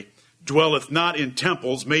High dwelleth not in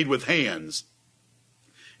temples made with hands.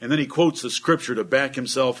 And then he quotes the scripture to back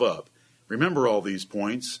himself up. Remember all these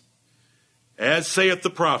points. As saith the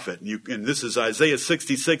prophet, and this is Isaiah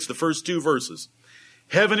 66, the first two verses.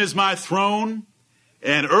 Heaven is my throne,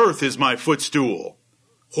 and earth is my footstool.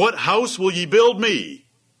 What house will ye build me,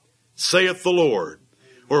 saith the Lord?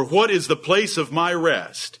 Or what is the place of my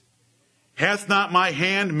rest? Hath not my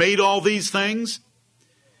hand made all these things?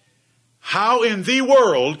 How in the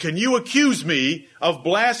world can you accuse me of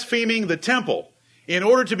blaspheming the temple? In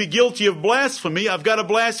order to be guilty of blasphemy, I've got to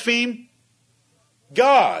blaspheme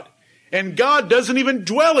God. And God doesn't even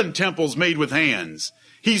dwell in temples made with hands.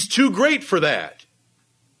 He's too great for that.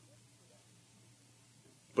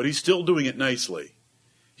 But he's still doing it nicely.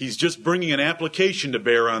 He's just bringing an application to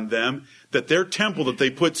bear on them that their temple that they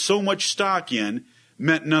put so much stock in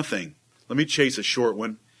meant nothing. Let me chase a short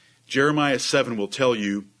one. Jeremiah 7 will tell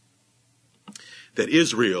you that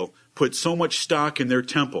Israel put so much stock in their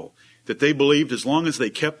temple that they believed as long as they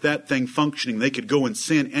kept that thing functioning, they could go and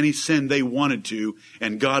sin any sin they wanted to,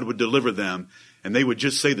 and God would deliver them. And they would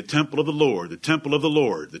just say, the temple of the Lord, the temple of the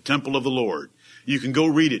Lord, the temple of the Lord. You can go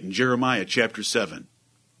read it in Jeremiah chapter 7.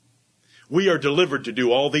 We are delivered to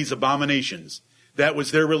do all these abominations. That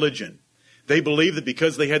was their religion. They believed that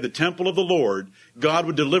because they had the temple of the Lord, God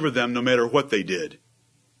would deliver them no matter what they did.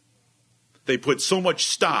 They put so much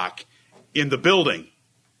stock in the building.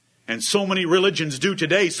 And so many religions do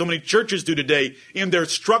today, so many churches do today, in their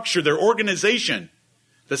structure, their organization,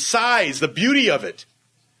 the size, the beauty of it.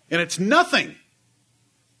 And it's nothing.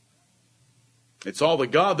 It's all the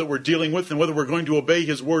God that we're dealing with and whether we're going to obey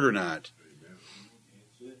his word or not.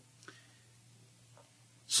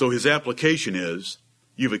 So his application is,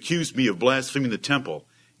 you've accused me of blaspheming the temple.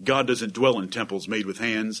 God doesn't dwell in temples made with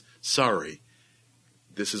hands. Sorry.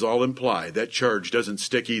 This is all implied. That charge doesn't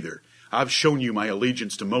stick either. I've shown you my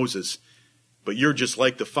allegiance to Moses, but you're just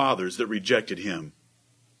like the fathers that rejected him.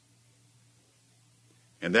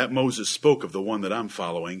 And that Moses spoke of the one that I'm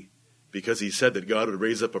following, because he said that God would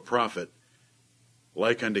raise up a prophet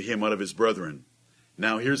like unto him out of his brethren.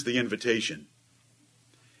 Now here's the invitation.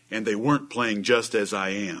 And they weren't playing just as I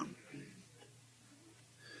am.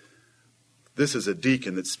 This is a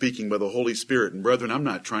deacon that's speaking by the Holy Spirit. And brethren, I'm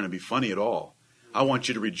not trying to be funny at all. I want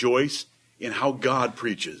you to rejoice in how God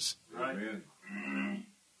preaches. Amen.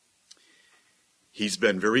 He's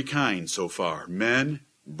been very kind so far. Men,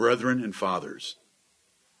 brethren, and fathers.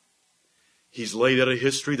 He's laid out a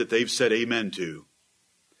history that they've said amen to.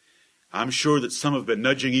 I'm sure that some have been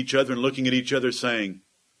nudging each other and looking at each other saying,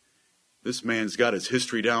 this man's got his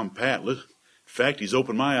history down pat. In fact, he's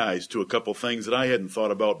opened my eyes to a couple things that I hadn't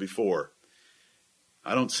thought about before.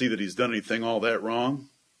 I don't see that he's done anything all that wrong.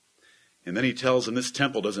 And then he tells them this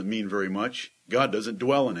temple doesn't mean very much. God doesn't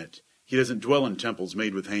dwell in it. He doesn't dwell in temples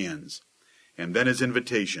made with hands. And then his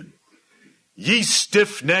invitation. Ye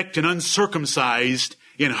stiff-necked and uncircumcised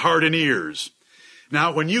in heart and ears.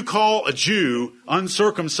 Now, when you call a Jew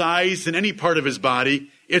uncircumcised in any part of his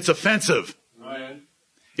body, it's offensive. Amen.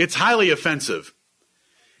 It's highly offensive.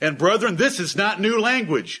 And brethren, this is not new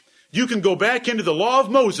language. You can go back into the law of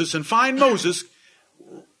Moses and find Moses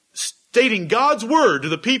stating God's word to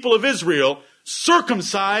the people of Israel,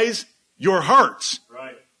 circumcise your hearts.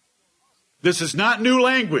 Right. This is not new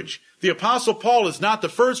language. The Apostle Paul is not the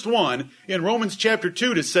first one in Romans chapter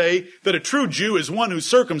 2 to say that a true Jew is one who's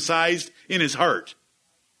circumcised in his heart.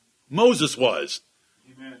 Moses was,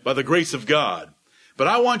 Amen. by the grace of God. But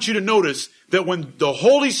I want you to notice that when the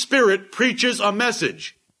Holy Spirit preaches a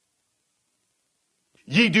message,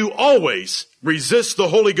 ye do always resist the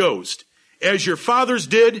Holy Ghost. As your fathers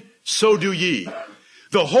did, so do ye.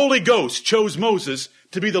 The Holy Ghost chose Moses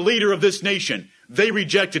to be the leader of this nation. They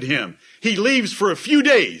rejected him. He leaves for a few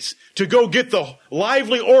days to go get the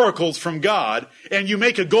lively oracles from God, and you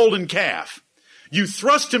make a golden calf. You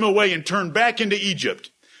thrust him away and turn back into Egypt.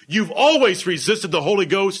 You've always resisted the Holy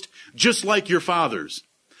Ghost, just like your fathers.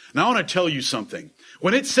 Now I want to tell you something.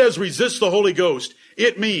 When it says resist the Holy Ghost,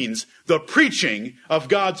 it means the preaching of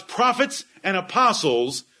God's prophets and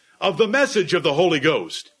apostles of the message of the Holy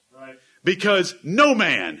Ghost. Right. Because no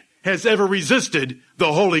man has ever resisted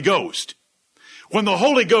the Holy Ghost. When the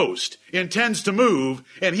Holy Ghost intends to move,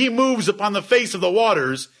 and he moves upon the face of the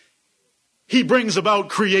waters, he brings about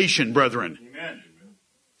creation, brethren. Amen.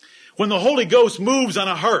 When the Holy Ghost moves on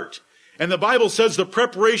a heart, and the Bible says the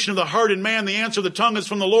preparation of the heart in man, the answer of the tongue is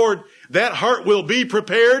from the Lord, that heart will be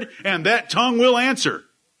prepared, and that tongue will answer.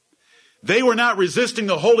 They were not resisting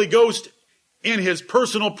the Holy Ghost in his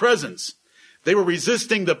personal presence. They were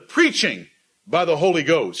resisting the preaching by the Holy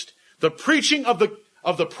Ghost. The preaching of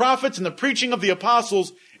the prophets and the preaching of the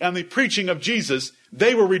apostles and the preaching of Jesus,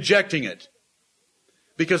 they were rejecting it.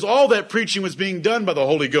 Because all that preaching was being done by the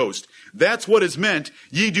Holy Ghost. That's what is meant,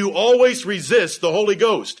 ye do always resist the Holy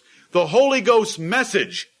Ghost. The Holy Ghost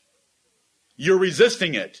message, you're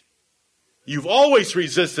resisting it. You've always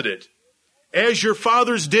resisted it. As your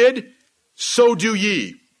fathers did, so do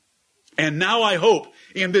ye. And now I hope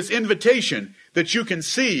in this invitation that you can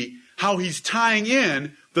see how he's tying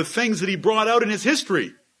in the things that he brought out in his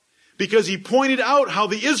history. Because he pointed out how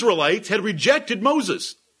the Israelites had rejected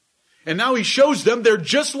Moses. And now he shows them they're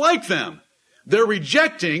just like them. They're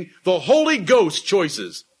rejecting the Holy Ghost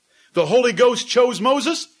choices. The Holy Ghost chose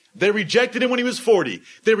Moses. They rejected him when he was 40.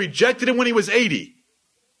 They rejected him when he was 80.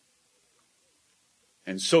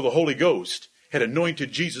 And so the Holy Ghost had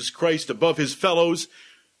anointed Jesus Christ above his fellows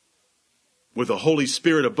with the Holy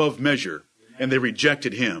Spirit above measure. And they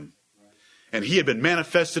rejected him. And he had been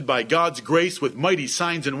manifested by God's grace with mighty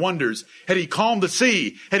signs and wonders. Had he calmed the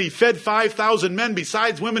sea? Had he fed 5,000 men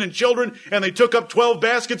besides women and children, and they took up 12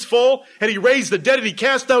 baskets full? Had he raised the dead? Had he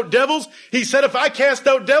cast out devils? He said, if I cast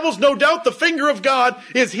out devils, no doubt the finger of God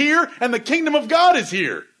is here and the kingdom of God is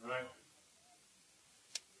here. Right.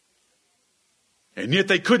 And yet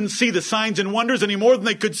they couldn't see the signs and wonders any more than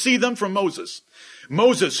they could see them from Moses.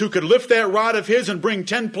 Moses, who could lift that rod of his and bring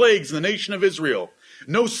 10 plagues in the nation of Israel.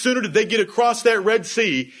 No sooner did they get across that Red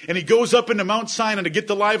Sea, and he goes up into Mount Sinai to get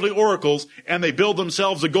the lively oracles, and they build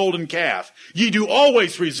themselves a golden calf. Ye do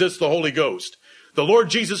always resist the Holy Ghost. The Lord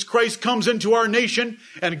Jesus Christ comes into our nation,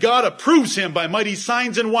 and God approves him by mighty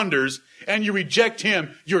signs and wonders, and you reject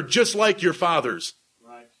him. You're just like your fathers.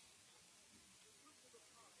 Right.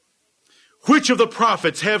 Which of the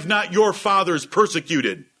prophets have not your fathers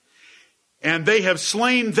persecuted? And they have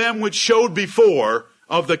slain them which showed before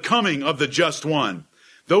of the coming of the just one.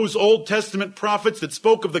 Those Old Testament prophets that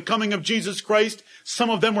spoke of the coming of Jesus Christ, some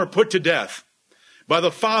of them were put to death by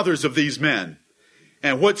the fathers of these men.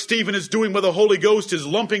 And what Stephen is doing with the Holy Ghost is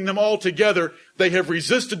lumping them all together. They have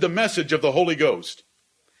resisted the message of the Holy Ghost.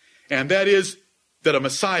 And that is that a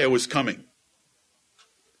Messiah was coming.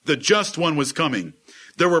 The just one was coming.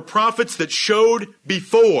 There were prophets that showed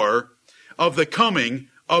before of the coming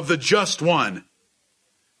of the just one.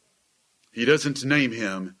 He doesn't name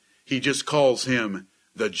him. He just calls him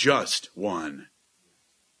the just one.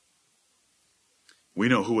 We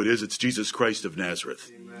know who it is. It's Jesus Christ of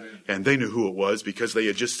Nazareth. Amen. And they knew who it was because they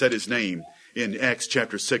had just said his name in Acts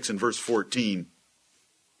chapter 6 and verse 14.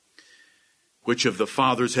 Which of the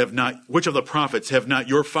prophets have not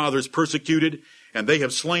your fathers persecuted? And they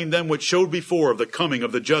have slain them which showed before of the coming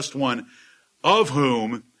of the just one, of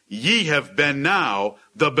whom ye have been now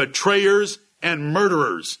the betrayers and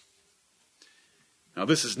murderers. Now,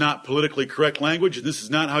 this is not politically correct language, and this is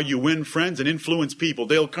not how you win friends and influence people.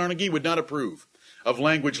 Dale Carnegie would not approve of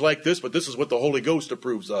language like this, but this is what the Holy Ghost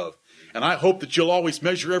approves of. And I hope that you'll always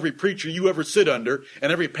measure every preacher you ever sit under and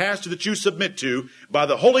every pastor that you submit to by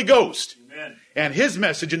the Holy Ghost. Amen. And his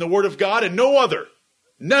message in the Word of God and no other.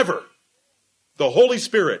 Never. The Holy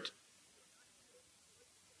Spirit.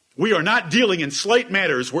 We are not dealing in slight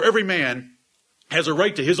matters where every man has a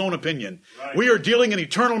right to his own opinion. Right. We are dealing in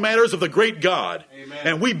eternal matters of the great God. Amen.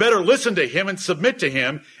 And we better listen to him and submit to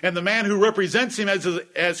him. And the man who represents him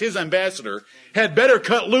as his ambassador had better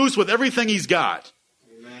cut loose with everything he's got.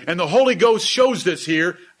 Amen. And the Holy Ghost shows this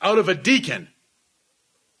here out of a deacon.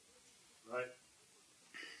 Right.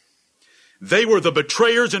 They were the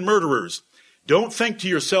betrayers and murderers. Don't think to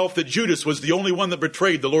yourself that Judas was the only one that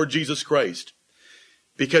betrayed the Lord Jesus Christ.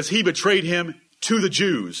 because he betrayed him to the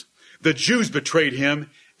Jews. The Jews betrayed him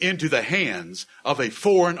into the hands of a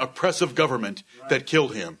foreign oppressive government that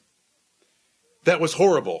killed him. That was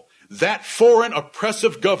horrible. That foreign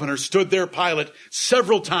oppressive governor stood there, Pilate,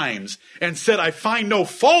 several times and said, I find no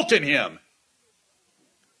fault in him.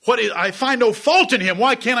 I find no fault in him.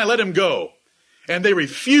 Why can't I let him go? And they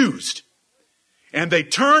refused. And they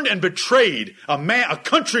turned and betrayed a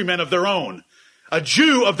countryman of their own, a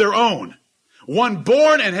Jew of their own, one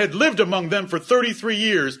born and had lived among them for 33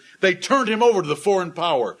 years. They turned him over to the foreign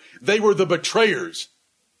power. They were the betrayers.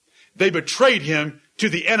 They betrayed him to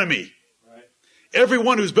the enemy. Right.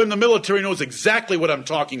 Everyone who's been in the military knows exactly what I'm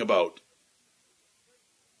talking about.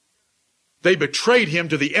 They betrayed him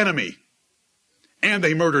to the enemy, and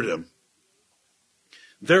they murdered him.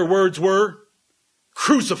 Their words were,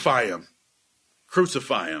 crucify him.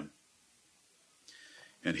 Crucify him.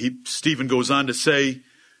 And Stephen goes on to say,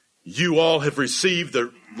 you all have received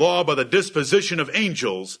the law by the disposition of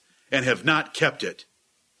angels and have not kept it.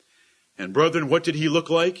 And brethren, what did he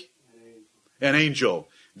look like? An angel.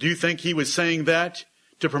 Do you think he was saying that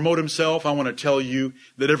to promote himself? I want to tell you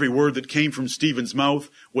that every word that came from Stephen's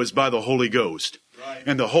mouth was by the Holy Ghost. Right.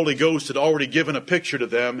 And the Holy Ghost had already given a picture to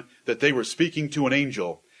them that they were speaking to an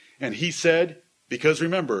angel. And he said, because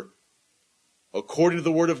remember, according to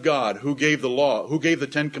the word of God, who gave the law, who gave the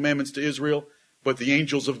 10 commandments to Israel? But the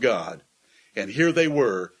angels of God. And here they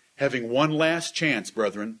were, having one last chance,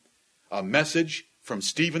 brethren, a message from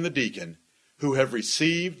Stephen the deacon, who have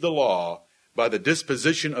received the law by the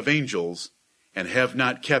disposition of angels and have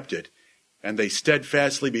not kept it. And they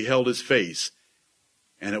steadfastly beheld his face,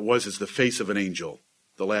 and it was as the face of an angel.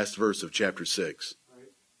 The last verse of chapter 6. Right.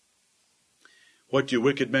 What do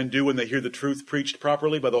wicked men do when they hear the truth preached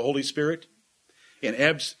properly by the Holy Spirit?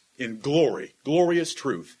 In glory, glorious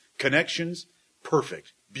truth, connections,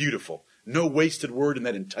 perfect, beautiful, no wasted word in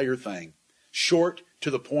that entire thing. Short, to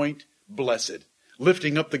the point, blessed,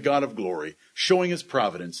 lifting up the God of glory, showing his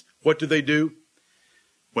providence. What did they do?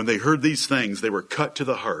 When they heard these things, they were cut to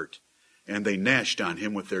the heart, and they gnashed on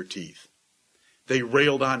him with their teeth. They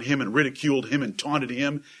railed on him and ridiculed him and taunted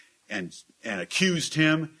him and accused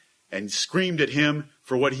him and screamed at him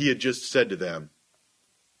for what he had just said to them.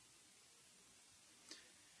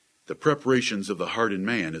 The preparations of the heart in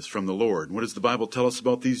man is from the Lord. What does the Bible tell us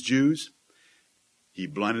about these Jews? He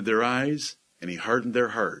blinded their eyes and he hardened their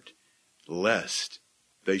heart, lest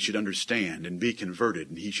they should understand and be converted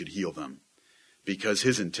and he should heal them. Because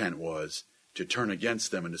his intent was to turn against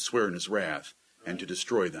them and to swear in his wrath and to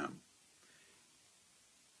destroy them.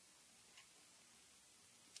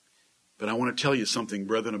 But I want to tell you something,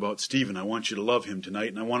 brethren, about Stephen. I want you to love him tonight,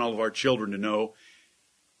 and I want all of our children to know.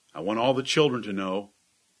 I want all the children to know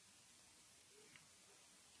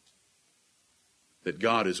that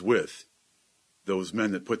God is with those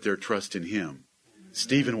men that put their trust in him.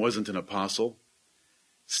 Stephen wasn't an apostle.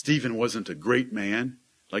 Stephen wasn't a great man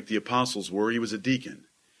like the apostles were. He was a deacon.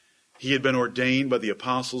 He had been ordained by the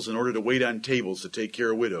apostles in order to wait on tables to take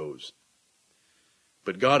care of widows.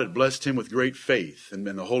 But God had blessed him with great faith and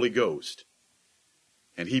the Holy Ghost.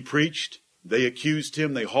 And he preached. They accused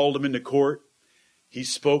him. They hauled him into court. He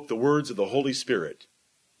spoke the words of the Holy Spirit.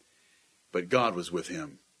 But God was with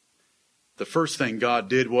him. The first thing God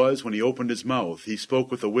did was, when he opened his mouth, he spoke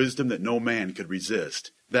with a wisdom that no man could resist.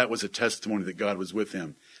 That was a testimony that God was with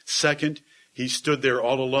him. Second, he stood there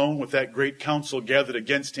all alone with that great council gathered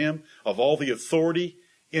against him of all the authority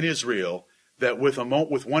in Israel that with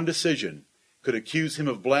one decision could accuse him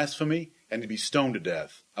of blasphemy and to be stoned to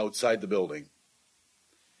death outside the building.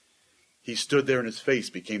 He stood there and his face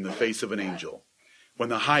became the face of an angel. When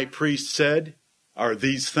the high priest said, "Are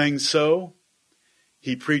these things so?"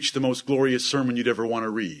 he preached the most glorious sermon you'd ever want to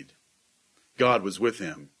read. God was with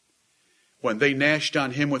him. When they gnashed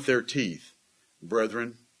on him with their teeth,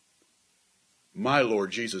 brethren, my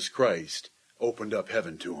Lord Jesus Christ opened up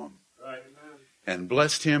heaven to him. Right. And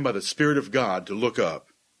blessed him by the Spirit of God to look up.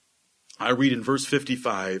 I read in verse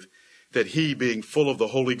 55 that he, being full of the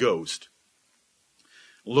Holy Ghost,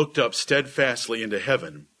 looked up steadfastly into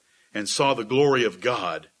heaven and saw the glory of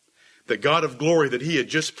God, the God of glory that he had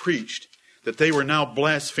just preached, that they were now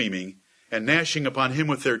blaspheming and gnashing upon him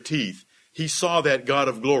with their teeth. He saw that God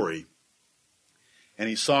of glory, and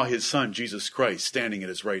he saw his Son, Jesus Christ, standing at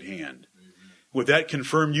his right hand. Amen. Would that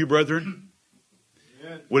confirm you, brethren?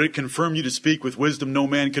 Amen. Would it confirm you to speak with wisdom no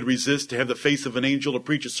man could resist, to have the face of an angel, to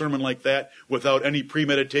preach a sermon like that without any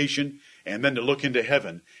premeditation, and then to look into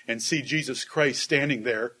heaven and see Jesus Christ standing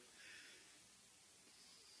there,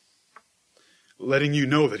 letting you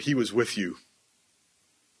know that he was with you?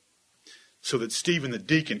 So that Stephen the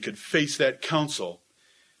deacon could face that council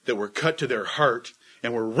that were cut to their heart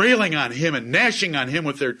and were railing on him and gnashing on him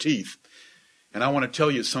with their teeth. And I want to tell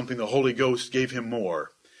you something, the Holy Ghost gave him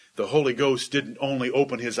more. The Holy Ghost didn't only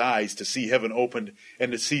open his eyes to see heaven opened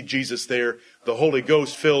and to see Jesus there. The Holy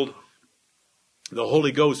Ghost filled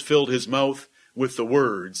his mouth with the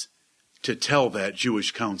words to tell that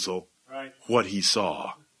Jewish council what he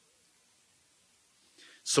saw.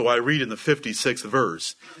 So I read in the 56th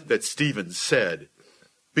verse that Stephen said,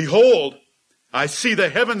 "Behold, I see the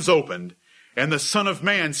heavens opened and the Son of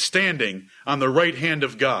Man standing on the right hand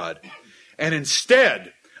of God." And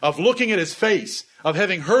instead of looking at his face, of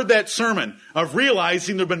having heard that sermon, of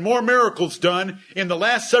realizing there have been more miracles done in the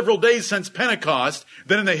last several days since Pentecost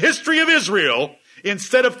than in the history of Israel,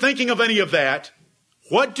 instead of thinking of any of that,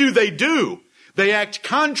 what do? They act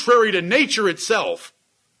contrary to nature itself.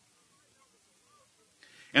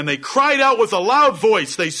 And they cried out with a loud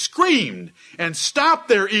voice. They screamed and stopped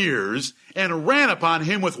their ears and ran upon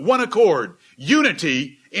him with one accord.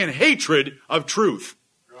 Unity in hatred of truth.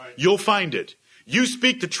 Right. You'll find it. You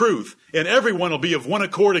speak the truth, and everyone will be of one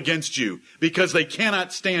accord against you, because they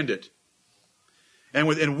cannot stand it. And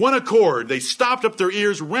in one accord, they stopped up their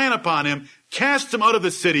ears, ran upon him, cast him out of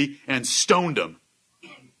the city, and stoned him.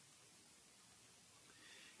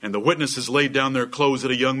 And the witnesses laid down their clothes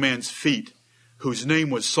at a young man's feet, whose name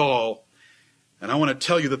was Saul. And I want to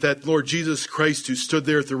tell you that Lord Jesus Christ, who stood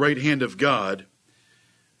there at the right hand of God,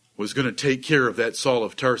 was going to take care of that Saul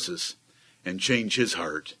of Tarsus and change his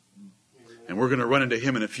heart. And we're going to run into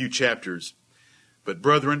him in a few chapters. But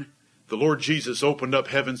brethren, the Lord Jesus opened up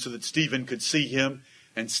heaven so that Stephen could see him,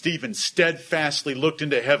 and Stephen steadfastly looked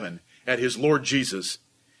into heaven at his Lord Jesus.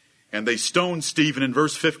 And they stoned Stephen in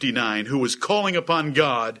verse 59, who was calling upon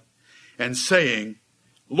God and saying,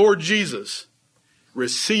 "Lord Jesus,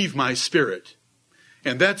 receive my spirit."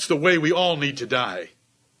 And that's the way we all need to die.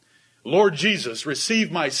 Lord Jesus,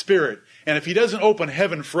 receive my spirit. And if he doesn't open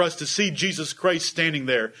heaven for us to see Jesus Christ standing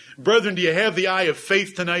there, brethren, do you have the eye of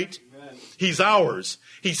faith tonight? Amen. He's ours.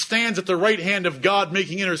 He stands at the right hand of God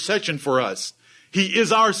making intercession for us. He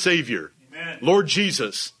is our Savior. Amen. Lord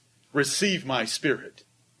Jesus, receive my spirit.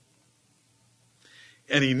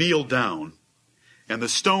 And he kneeled down, and the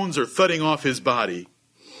stones are thudding off his body.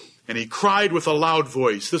 And he cried with a loud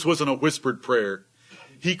voice. This wasn't a whispered prayer.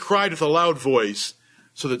 He cried with a loud voice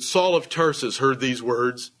so that Saul of Tarsus heard these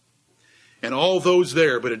words, and all those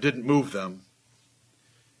there, but it didn't move them.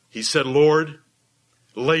 He said, "Lord,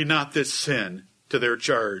 lay not this sin to their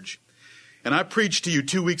charge." And I preached to you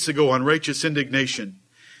 2 weeks ago on righteous indignation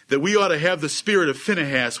that we ought to have the spirit of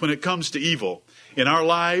Phinehas when it comes to evil in our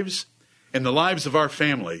lives and the lives of our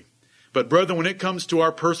family. But brethren, when it comes to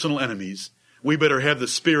our personal enemies, we better have the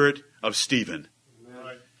spirit of Stephen.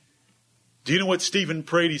 Amen. Do you know what Stephen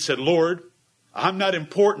prayed? He said, "Lord, I'm not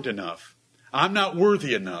important enough. I'm not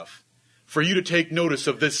worthy enough for you to take notice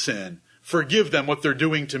of this sin. Forgive them what they're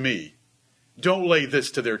doing to me. Don't lay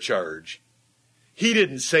this to their charge." He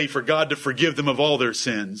didn't say for God to forgive them of all their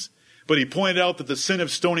sins, but he pointed out that the sin of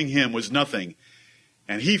stoning him was nothing.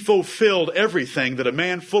 And he fulfilled everything that a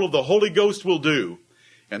man full of the Holy Ghost will do.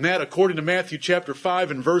 And that, according to Matthew chapter 5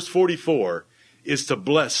 and verse 44, is to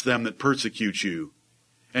bless them that persecute you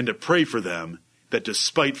and to pray for them that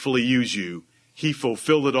despitefully use you. He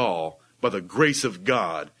fulfilled it all by the grace of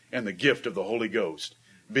God and the gift of the Holy Ghost.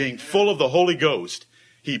 Being full of the Holy Ghost,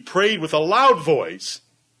 he prayed with a loud voice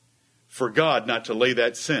for God not to lay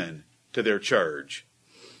that sin to their charge.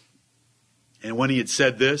 And when he had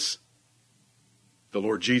said this, the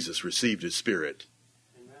Lord Jesus received his spirit.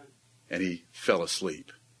 Amen. And he fell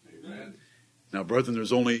asleep. Amen. Now, brethren,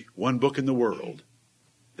 there's only one book in the world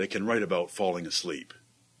that can write about falling asleep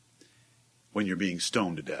when you're being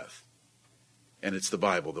stoned to death. And it's the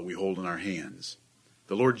Bible that we hold in our hands.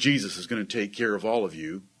 The Lord Jesus is going to take care of all of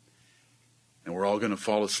you, and we're all going to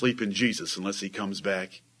fall asleep in Jesus unless he comes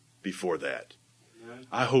back before that. Amen.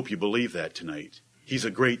 I hope you believe that tonight. He's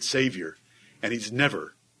a great Savior, and he's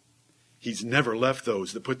never left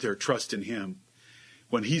those that put their trust in him.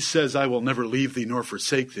 When he says, "I will never leave thee nor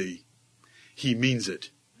forsake thee," he means it.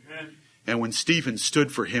 Amen. And when Stephen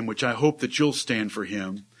stood for him, which I hope that you'll stand for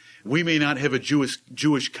him, we may not have a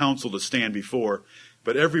Jewish council to stand before,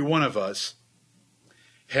 but every one of us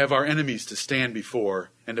have our enemies to stand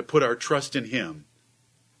before and to put our trust in him.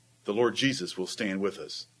 The Lord Jesus will stand with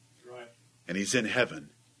us. Right. And he's in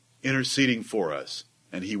heaven interceding for us,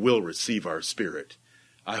 and he will receive our spirit.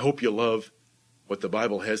 I hope you love what the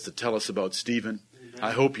Bible has to tell us about Stephen. Amen.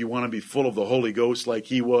 I hope you want to be full of the Holy Ghost like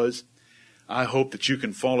he was. I hope that you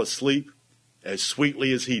can fall asleep as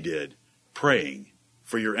sweetly as he did, praying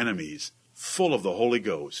for your enemies, full of the Holy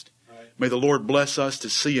Ghost. Right. May the Lord bless us to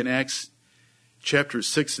see in Acts chapters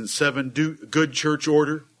 6 and 7, good church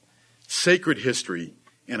order, sacred history,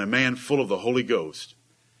 and a man full of the Holy Ghost,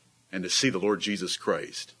 and to see the Lord Jesus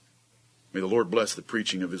Christ. May the Lord bless the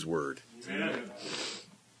preaching of his word. Amen.